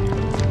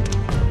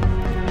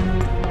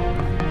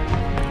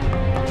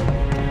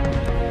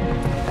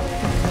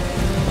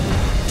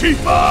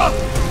 Tifa!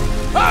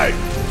 Hey!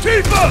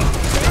 Tifa!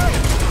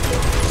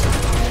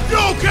 You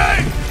okay?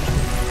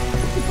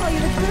 To tell you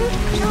the truth,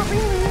 not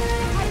really.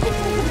 I think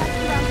there's a mess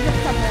around here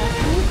somewhere.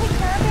 Can you take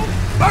care of it?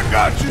 I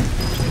got you!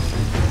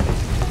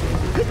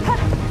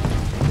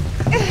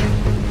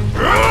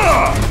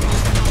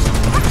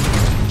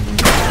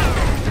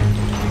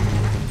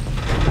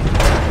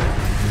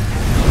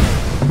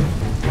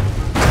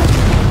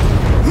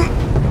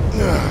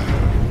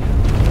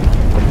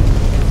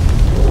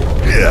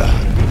 Yeah.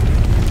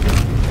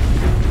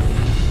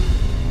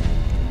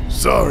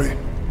 Sorry.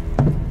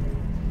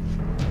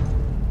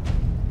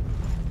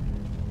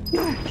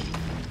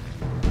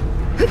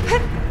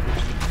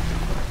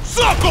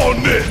 Suck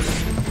on this!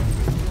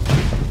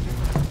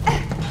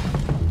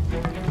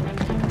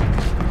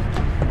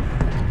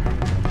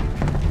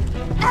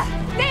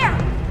 There!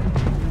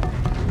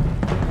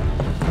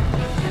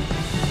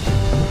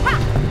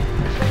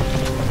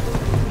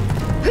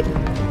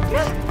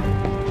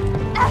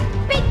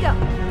 Bingo!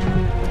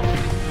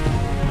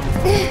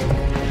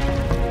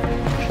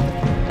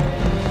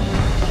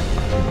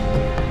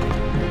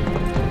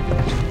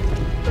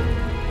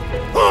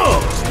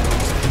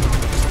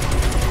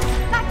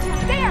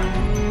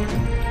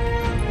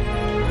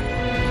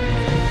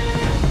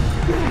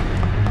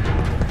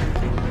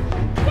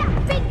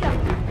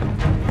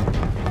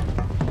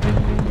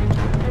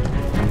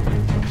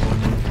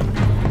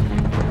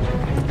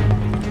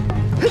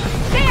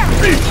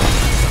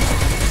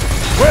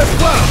 Where's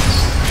Cloud?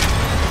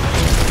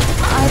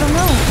 I don't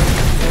know.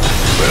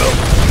 Well,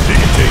 he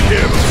can take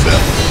care of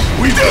himself.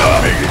 We've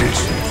got bigger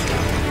issues.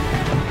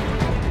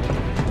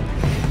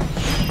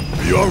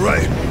 Are you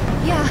alright?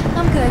 Yeah,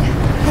 I'm good.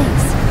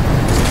 Thanks.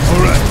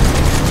 Alright.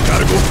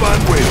 Gotta go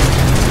find Whale.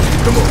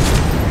 Come on.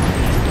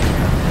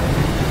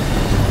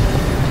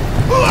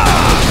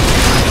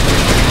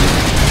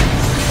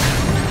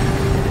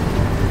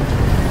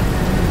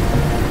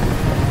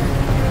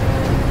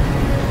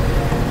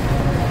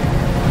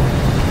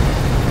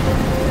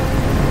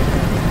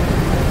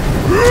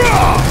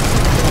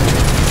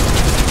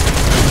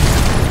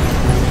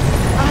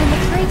 I'm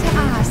afraid to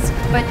ask,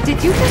 but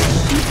did you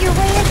just shoot your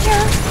way in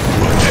here?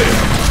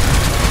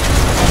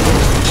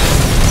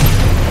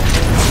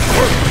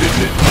 Worked,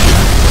 didn't it?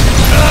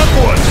 Time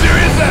for a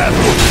serious ass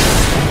whooping.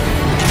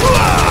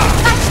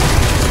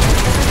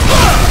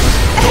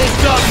 Don't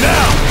stop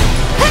now!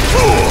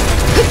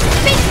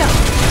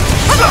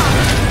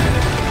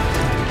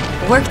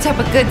 Worked up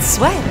a good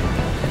sweat.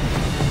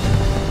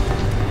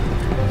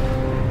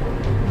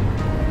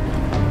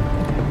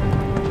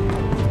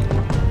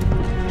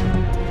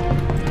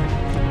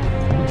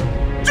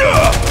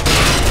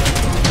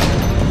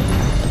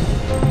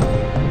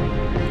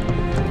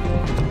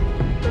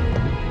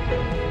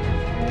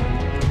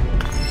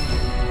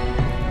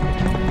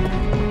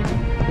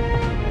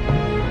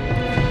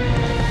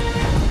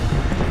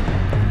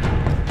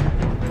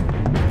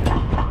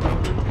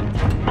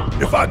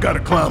 If I gotta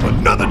climb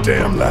another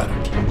damn ladder.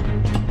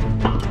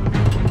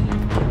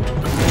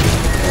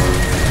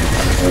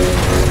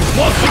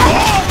 Want some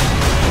more?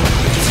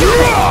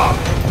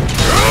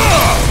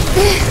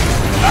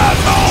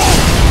 Asshole!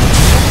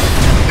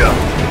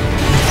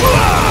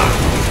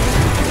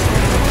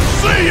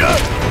 See ya!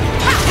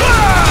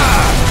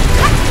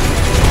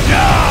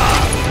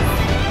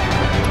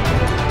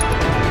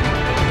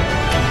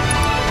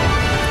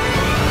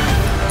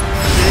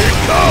 Here it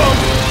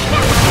comes!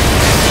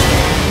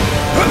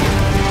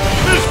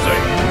 This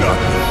ain't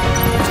nothing!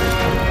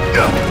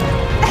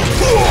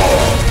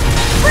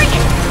 Bring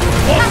it!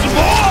 Want some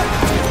more?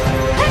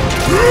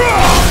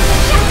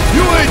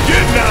 You ain't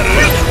getting out of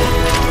this one!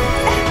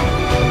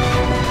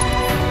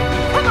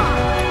 Come on!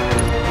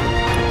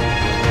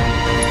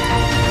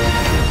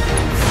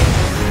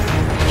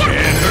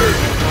 Can't hurt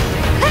it!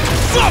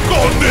 Suck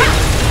on this!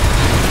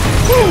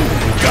 Ooh,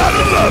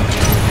 gotta love it!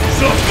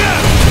 Suck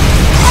that!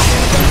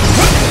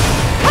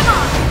 Come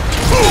on!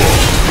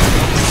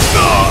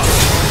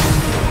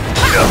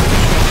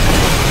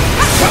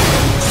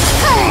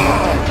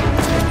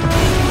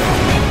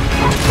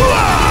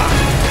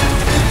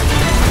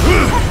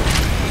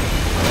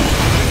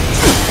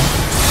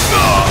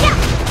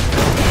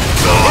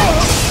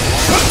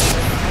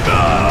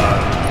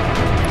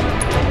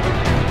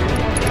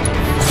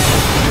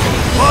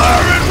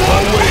 Firing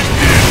always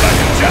did like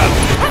a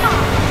challenge!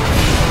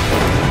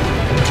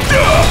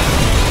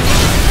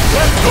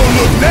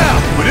 now,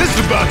 but it's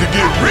about to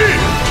get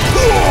real.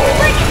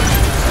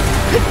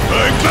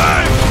 Bang,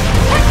 bang.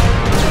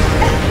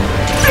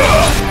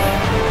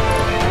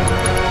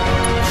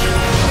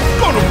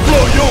 Gonna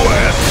blow your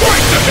ass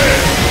straight to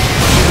hell.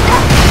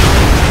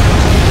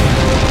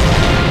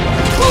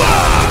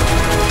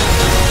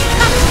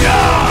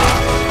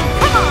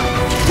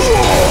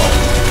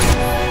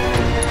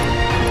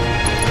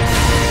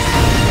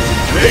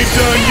 Ain't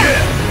done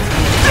yet.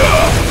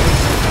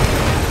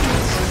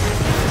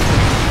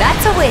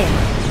 That's a win.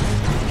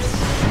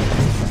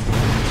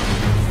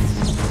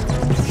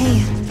 Hey,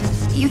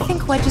 you think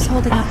Wedge is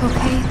holding up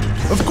okay?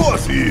 Of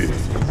course he is.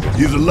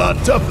 He's a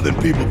lot tougher than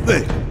people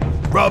think.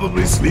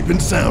 Probably sleeping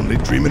soundly,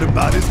 dreaming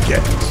about his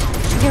cats.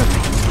 You're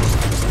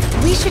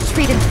right. We should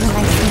treat him to a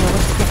nice meal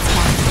when he gets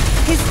back.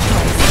 His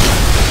choice.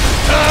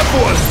 Time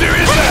for a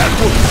serious ass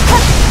whooping.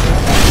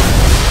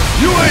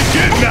 You ain't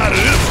getting out of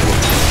this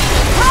one.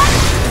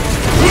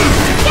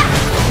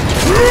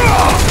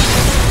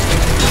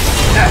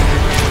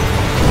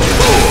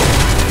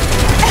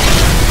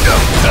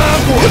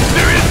 Time for a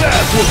serious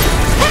ass whooping.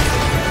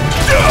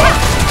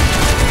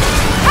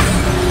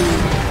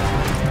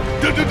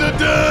 Da da da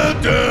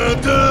da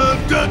da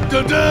da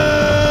da da.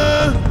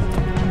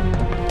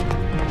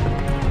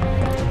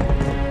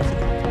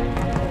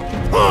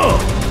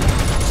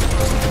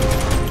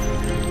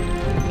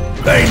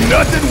 Ain't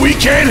nothing we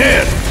can't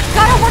handle.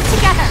 Gotta work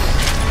together.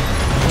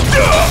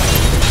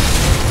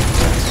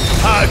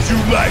 How'd you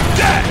like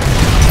that?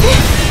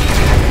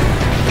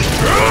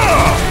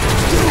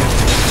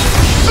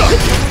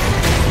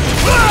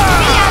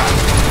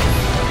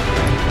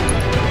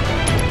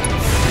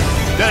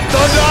 That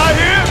thunder I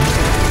hear?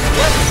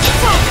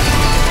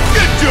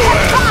 Get your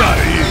ass out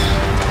of here!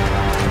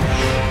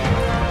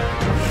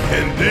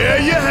 And there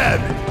you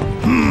have it.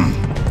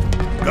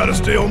 Gotta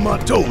stay on my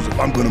toes if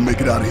I'm gonna make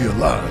it out of here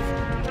alive.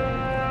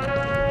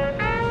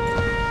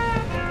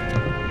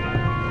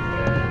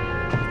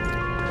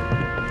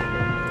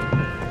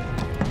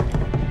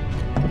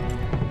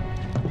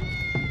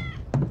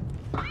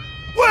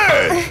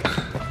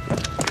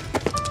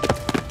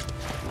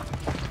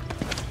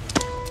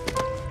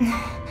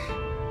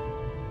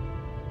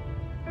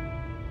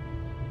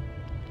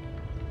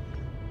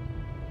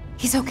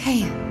 He's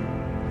okay.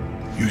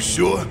 You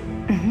sure?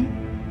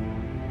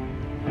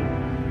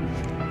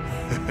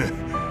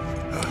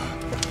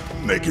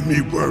 Making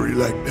me worry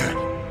like that.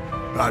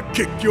 I'd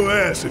kick your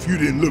ass if you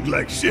didn't look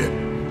like shit.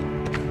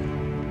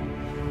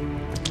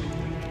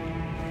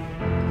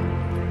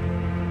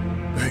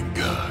 Thank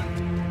God.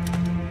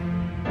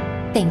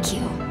 Thank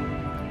you.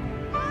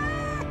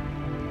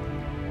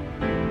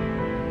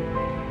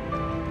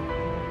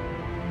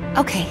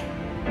 Okay,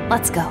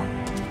 let's go.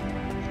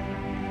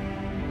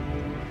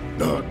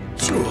 Not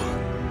sure.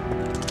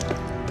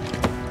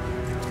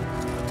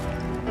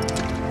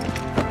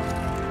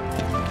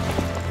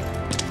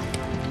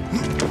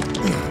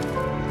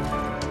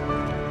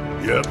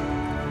 Yep,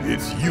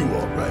 it's you,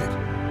 all right.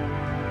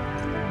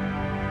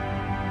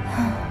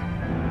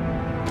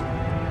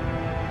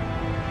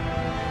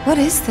 What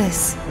is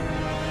this?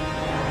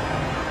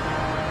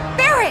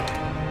 Barret!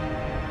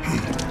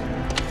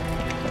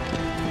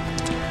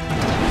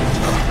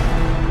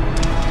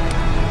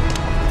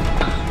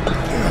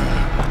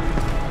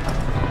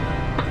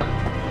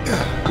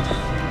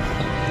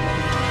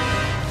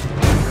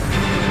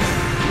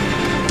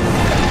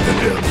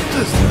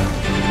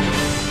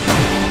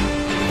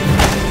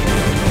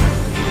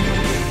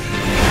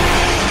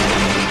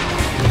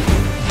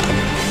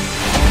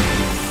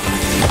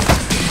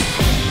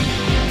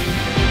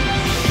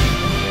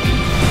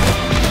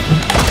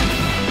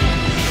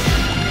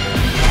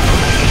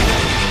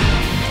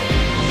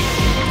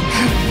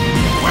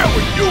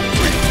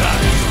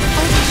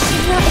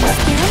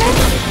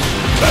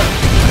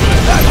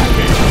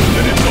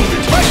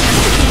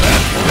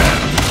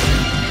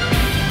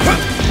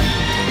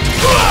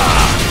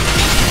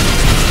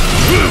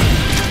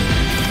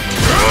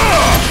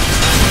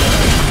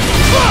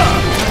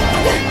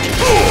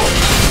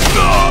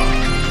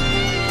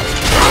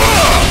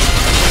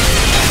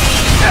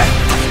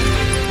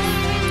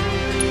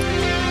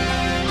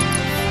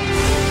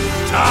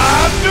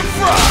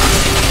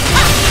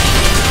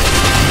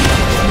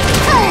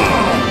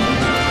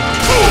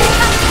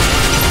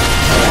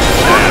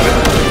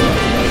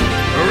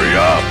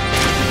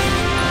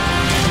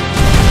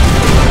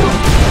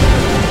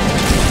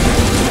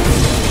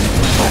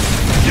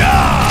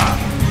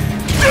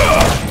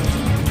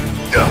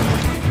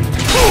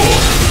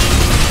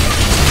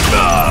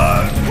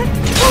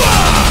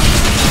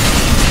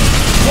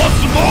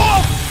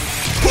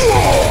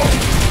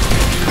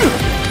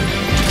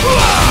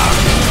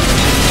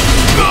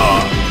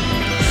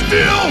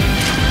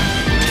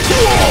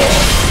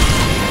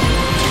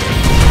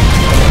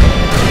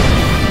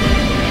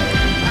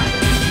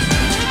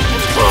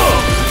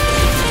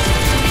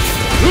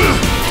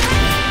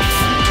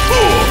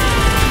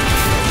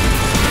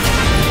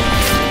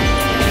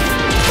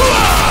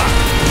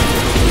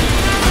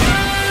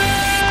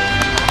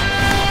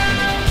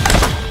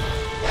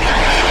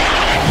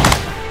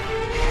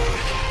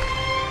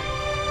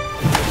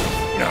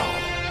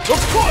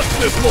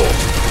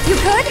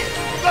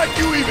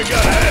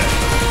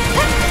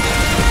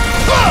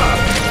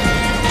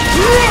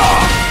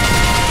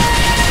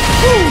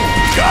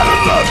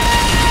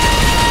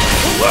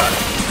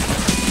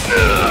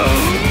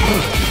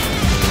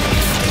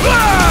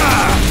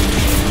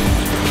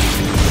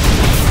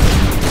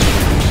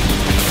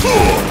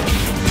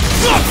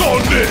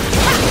 on this!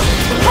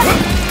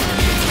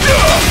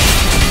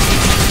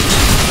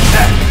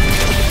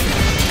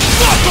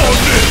 Suck on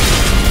this!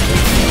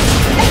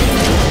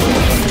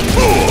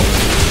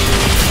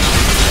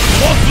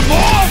 Want some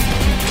more?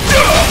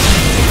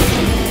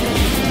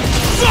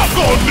 Suck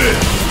on this!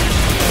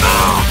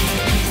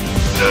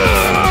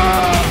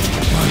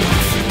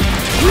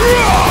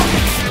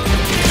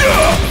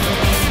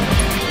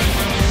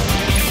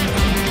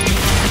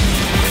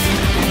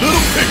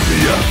 Little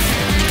pick-me-up!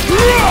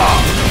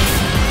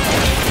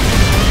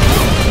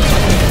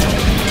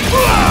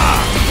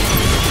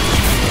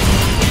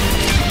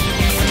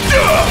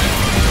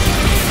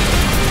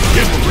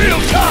 Getting real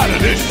tired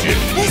of this shit!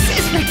 This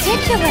is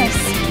ridiculous!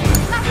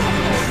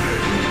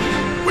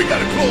 We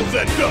gotta close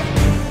that door!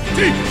 T,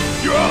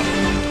 you're up!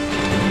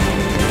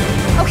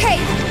 Okay,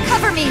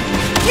 cover me!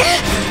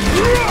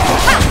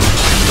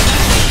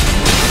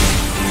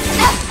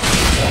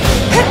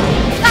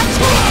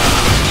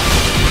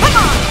 Come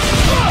on!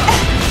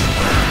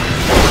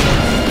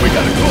 We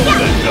gotta close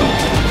that door!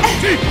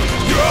 T,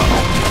 you're up!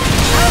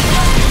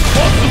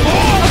 Want some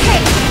more? Okay,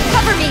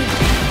 cover me!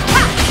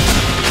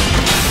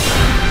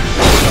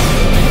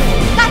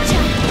 Gotcha!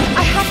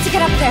 I have to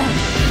get up there.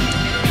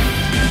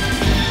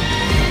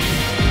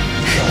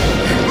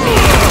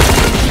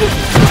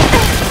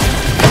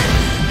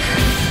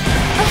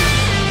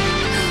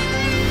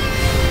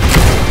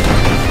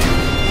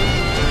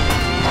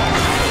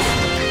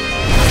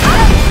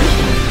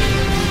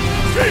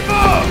 Keep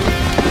up!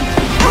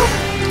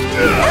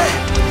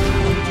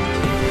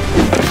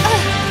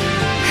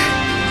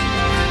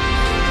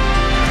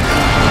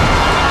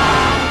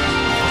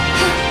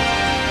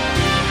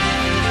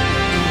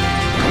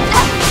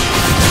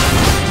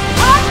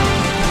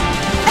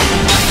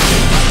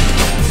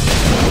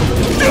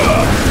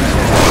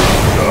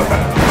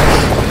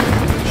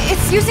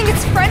 It's using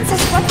its friends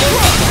as weapons.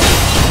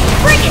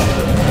 Bring it!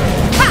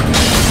 Ha!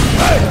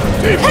 Hey,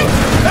 people!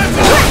 Heads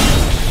up!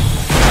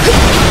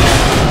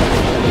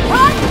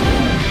 What?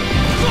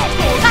 Stop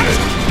on this!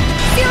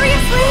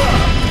 Seriously?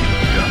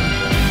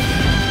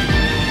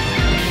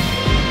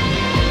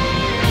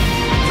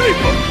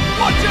 People!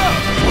 Watch out!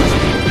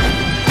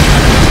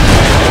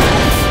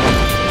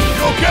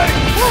 You okay?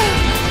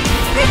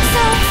 Think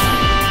so.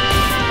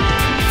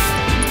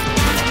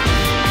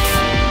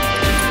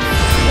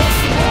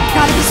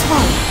 Gotta be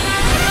slow.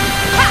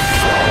 Ha!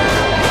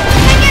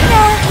 Hang in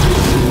there!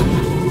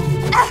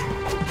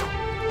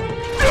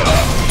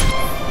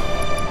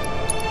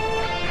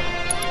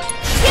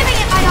 Giving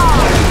it my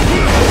all!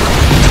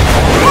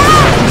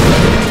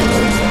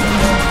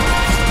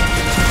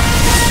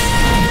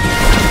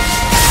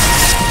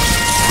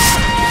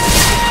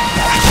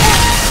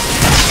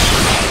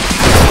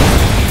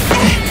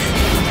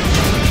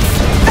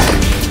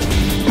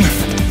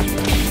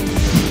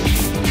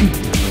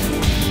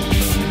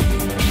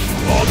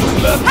 All that's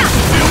left is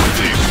to deal with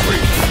these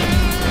freaks.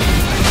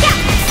 Yeah!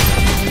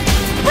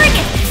 Bring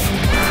it!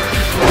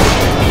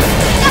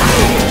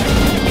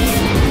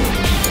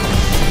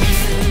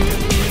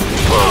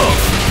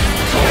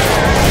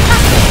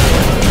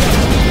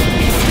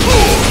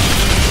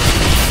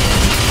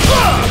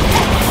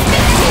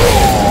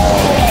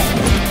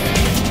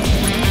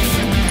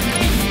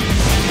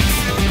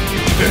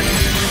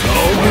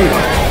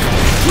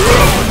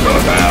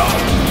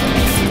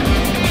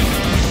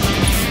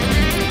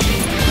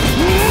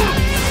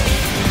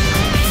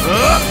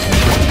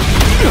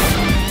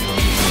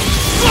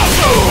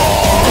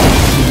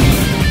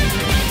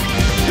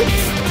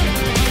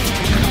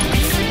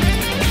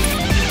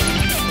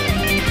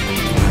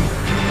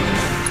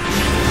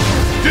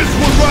 This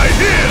one right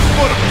here is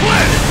for the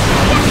planet!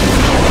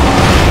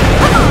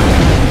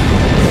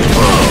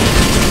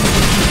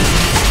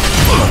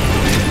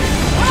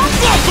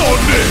 Suck on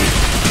this!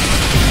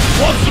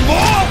 Want some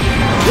more?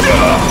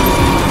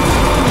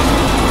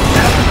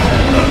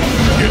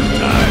 Get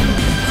time.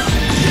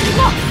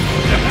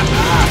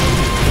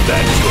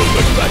 That sure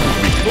looks like a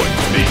weak point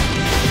to me.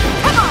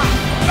 Come on!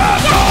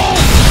 Asshole!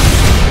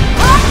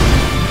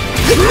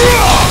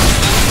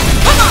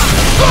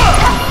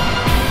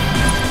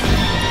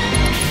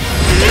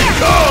 Here it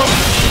comes!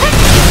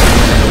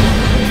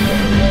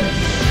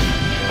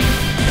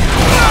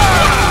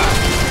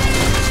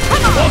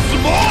 Want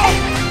some more?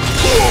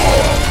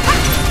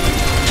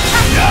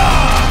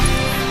 Yeah!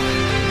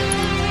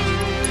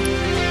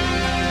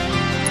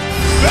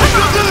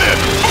 Special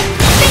delivery!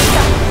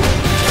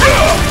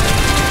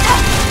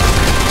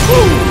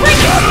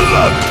 Gotta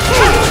love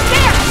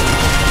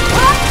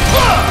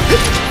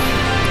it!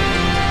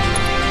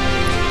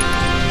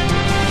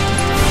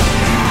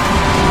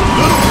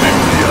 Little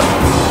pick-me-up!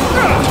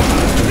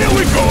 Here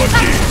we go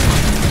again!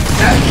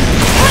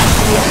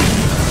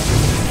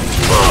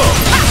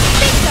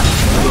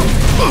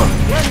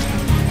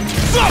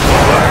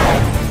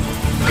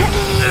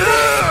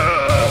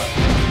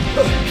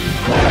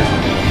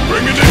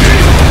 Bring it in!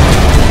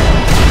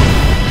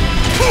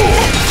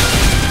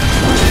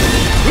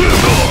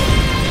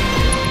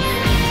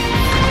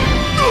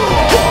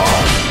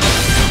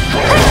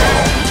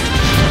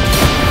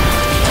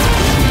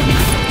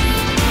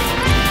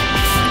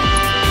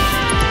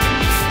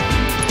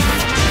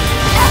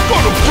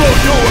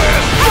 your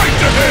ass straight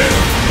to hell!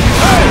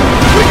 Hey!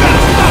 We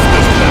gotta stop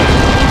this thing!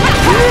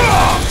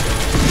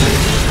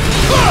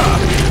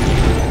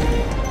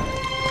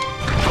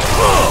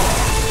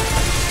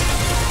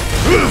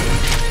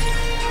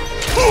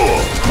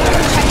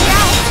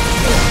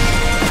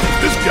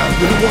 This guy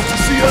really wants to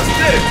see us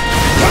dead!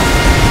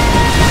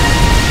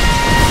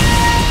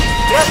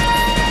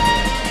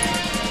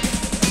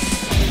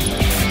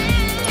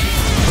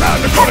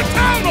 Time to go to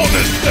town on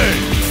this thing!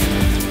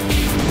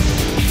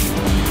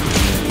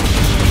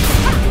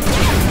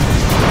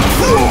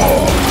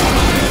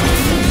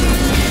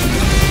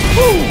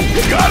 Ooh,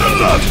 you gotta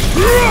love it!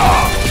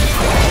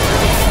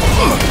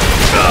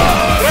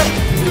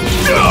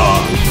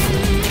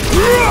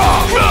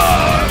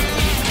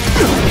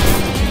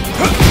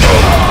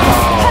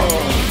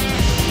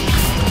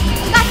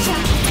 Gotcha!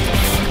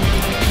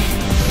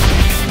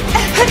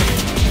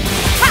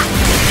 Ha!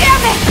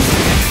 Damn it!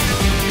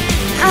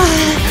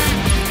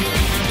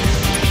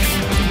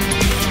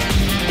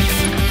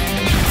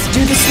 Let's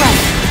do this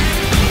right.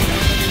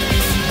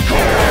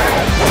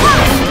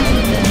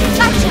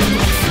 Gotcha!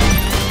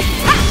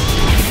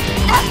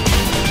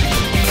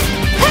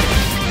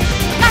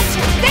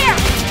 Gotcha! There!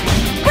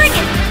 Bring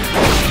it!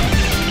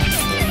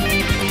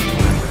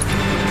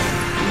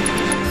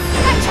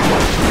 Gotcha!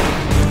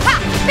 Ha!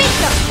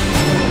 Bingo!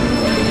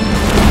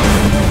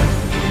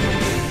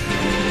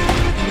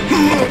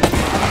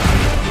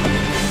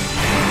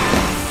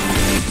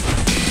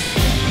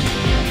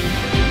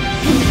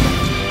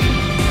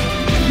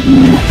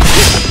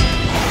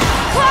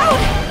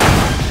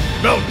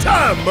 About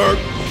time, Merc!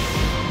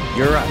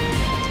 You're up.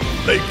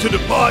 Late to the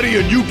party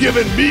and you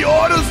giving me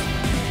orders?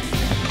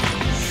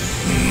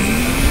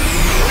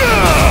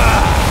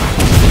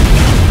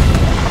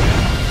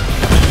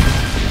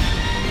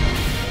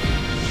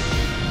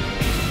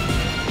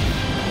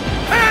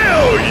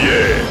 Hell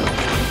yeah!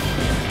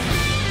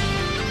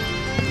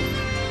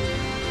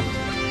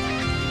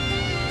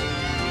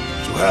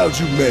 So how'd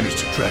you manage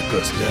to track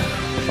us down?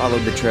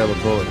 Followed the trail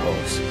of bullet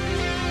holes.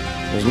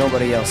 There's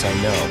nobody else I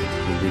know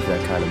who'd leave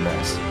that kind of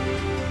mess.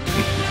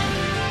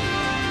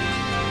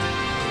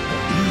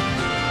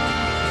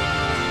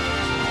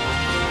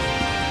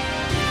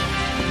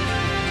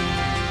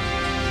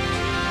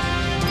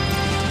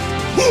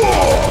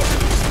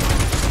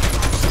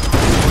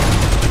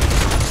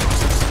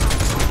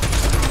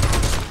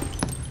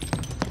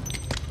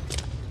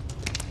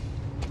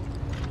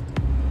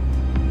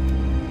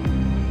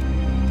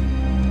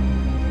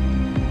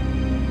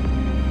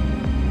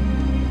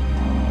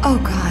 Oh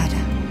God,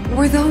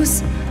 were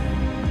those...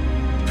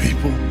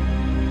 People?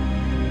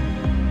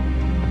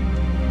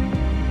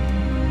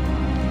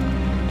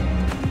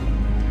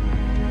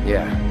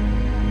 Yeah.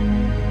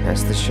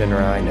 That's the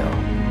Shinra I know.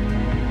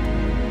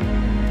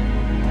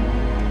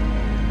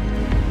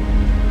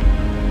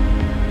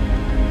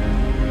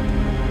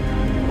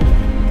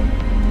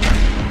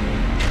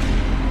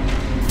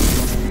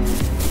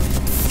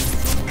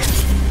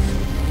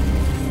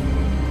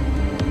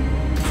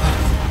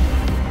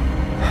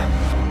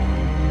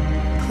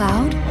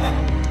 Cloud?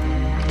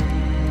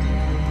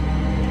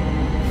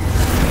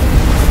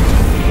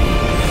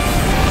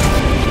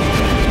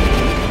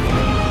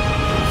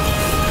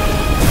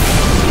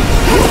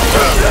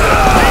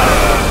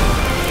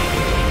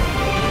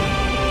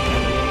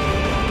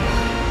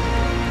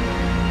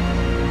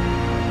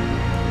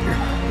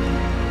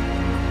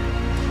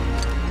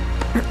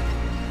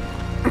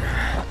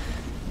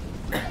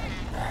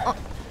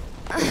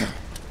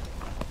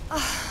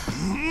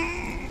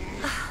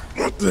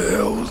 What the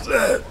hell was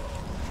that?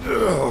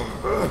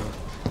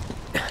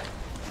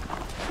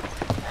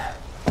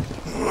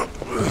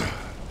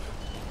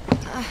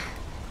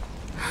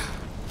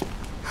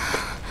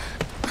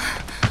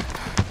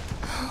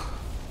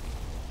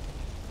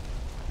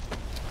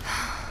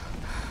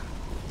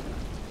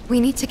 We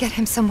need to get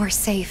him somewhere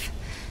safe.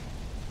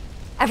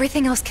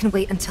 Everything else can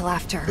wait until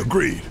after.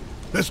 Agreed.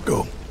 Let's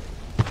go.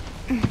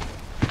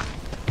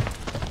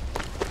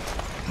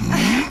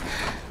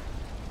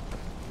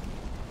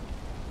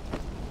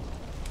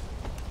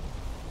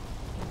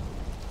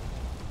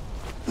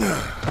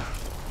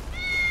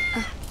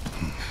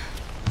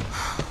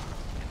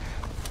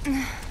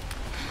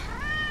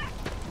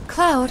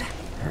 Cloud.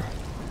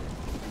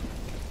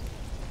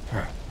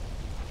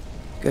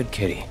 Good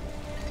kitty.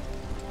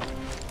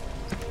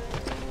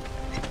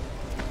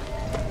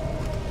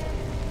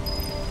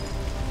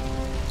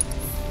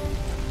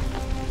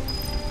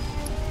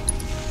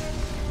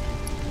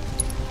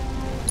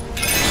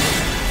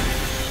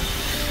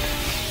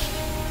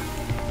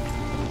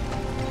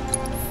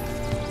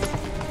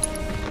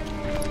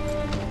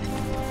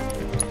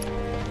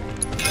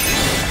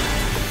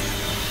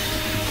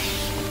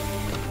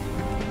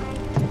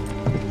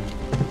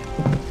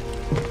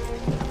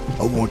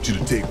 I want you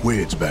to take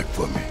Wedge back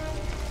for me.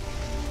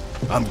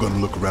 I'm gonna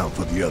look around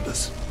for the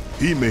others.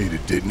 He made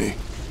it, didn't he?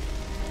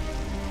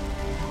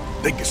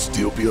 They could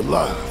still be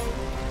alive.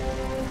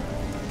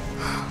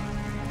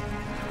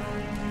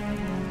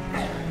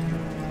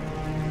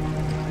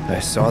 I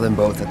saw them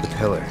both at the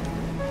pillar.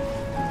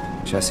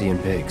 Jesse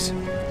and Biggs.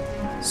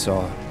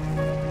 Saw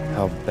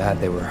how bad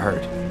they were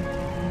hurt.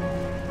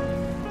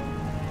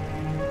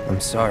 I'm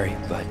sorry,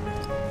 but...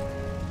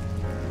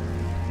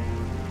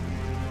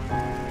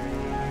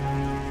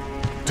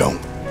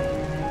 Don't.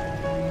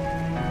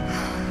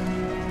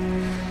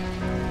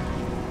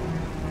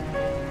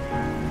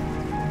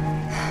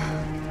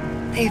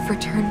 They've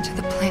returned to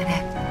the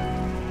planet.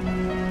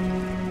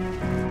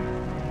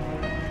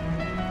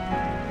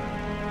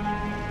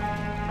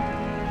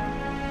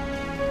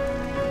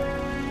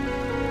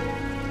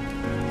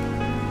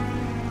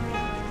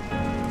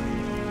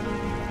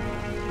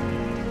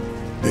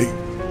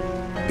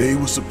 They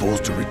were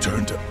supposed to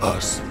return to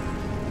us.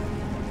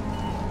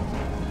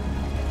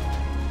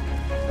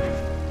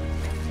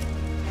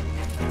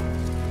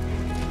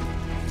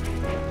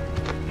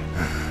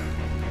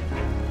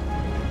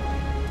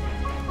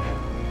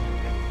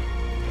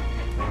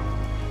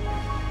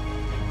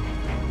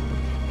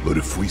 But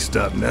if we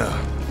stop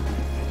now,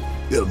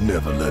 they'll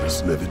never let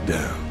us live it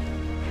down.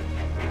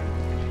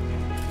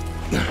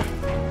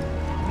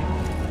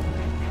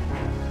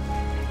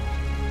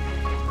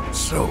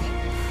 So,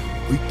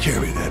 we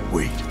carry that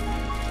weight.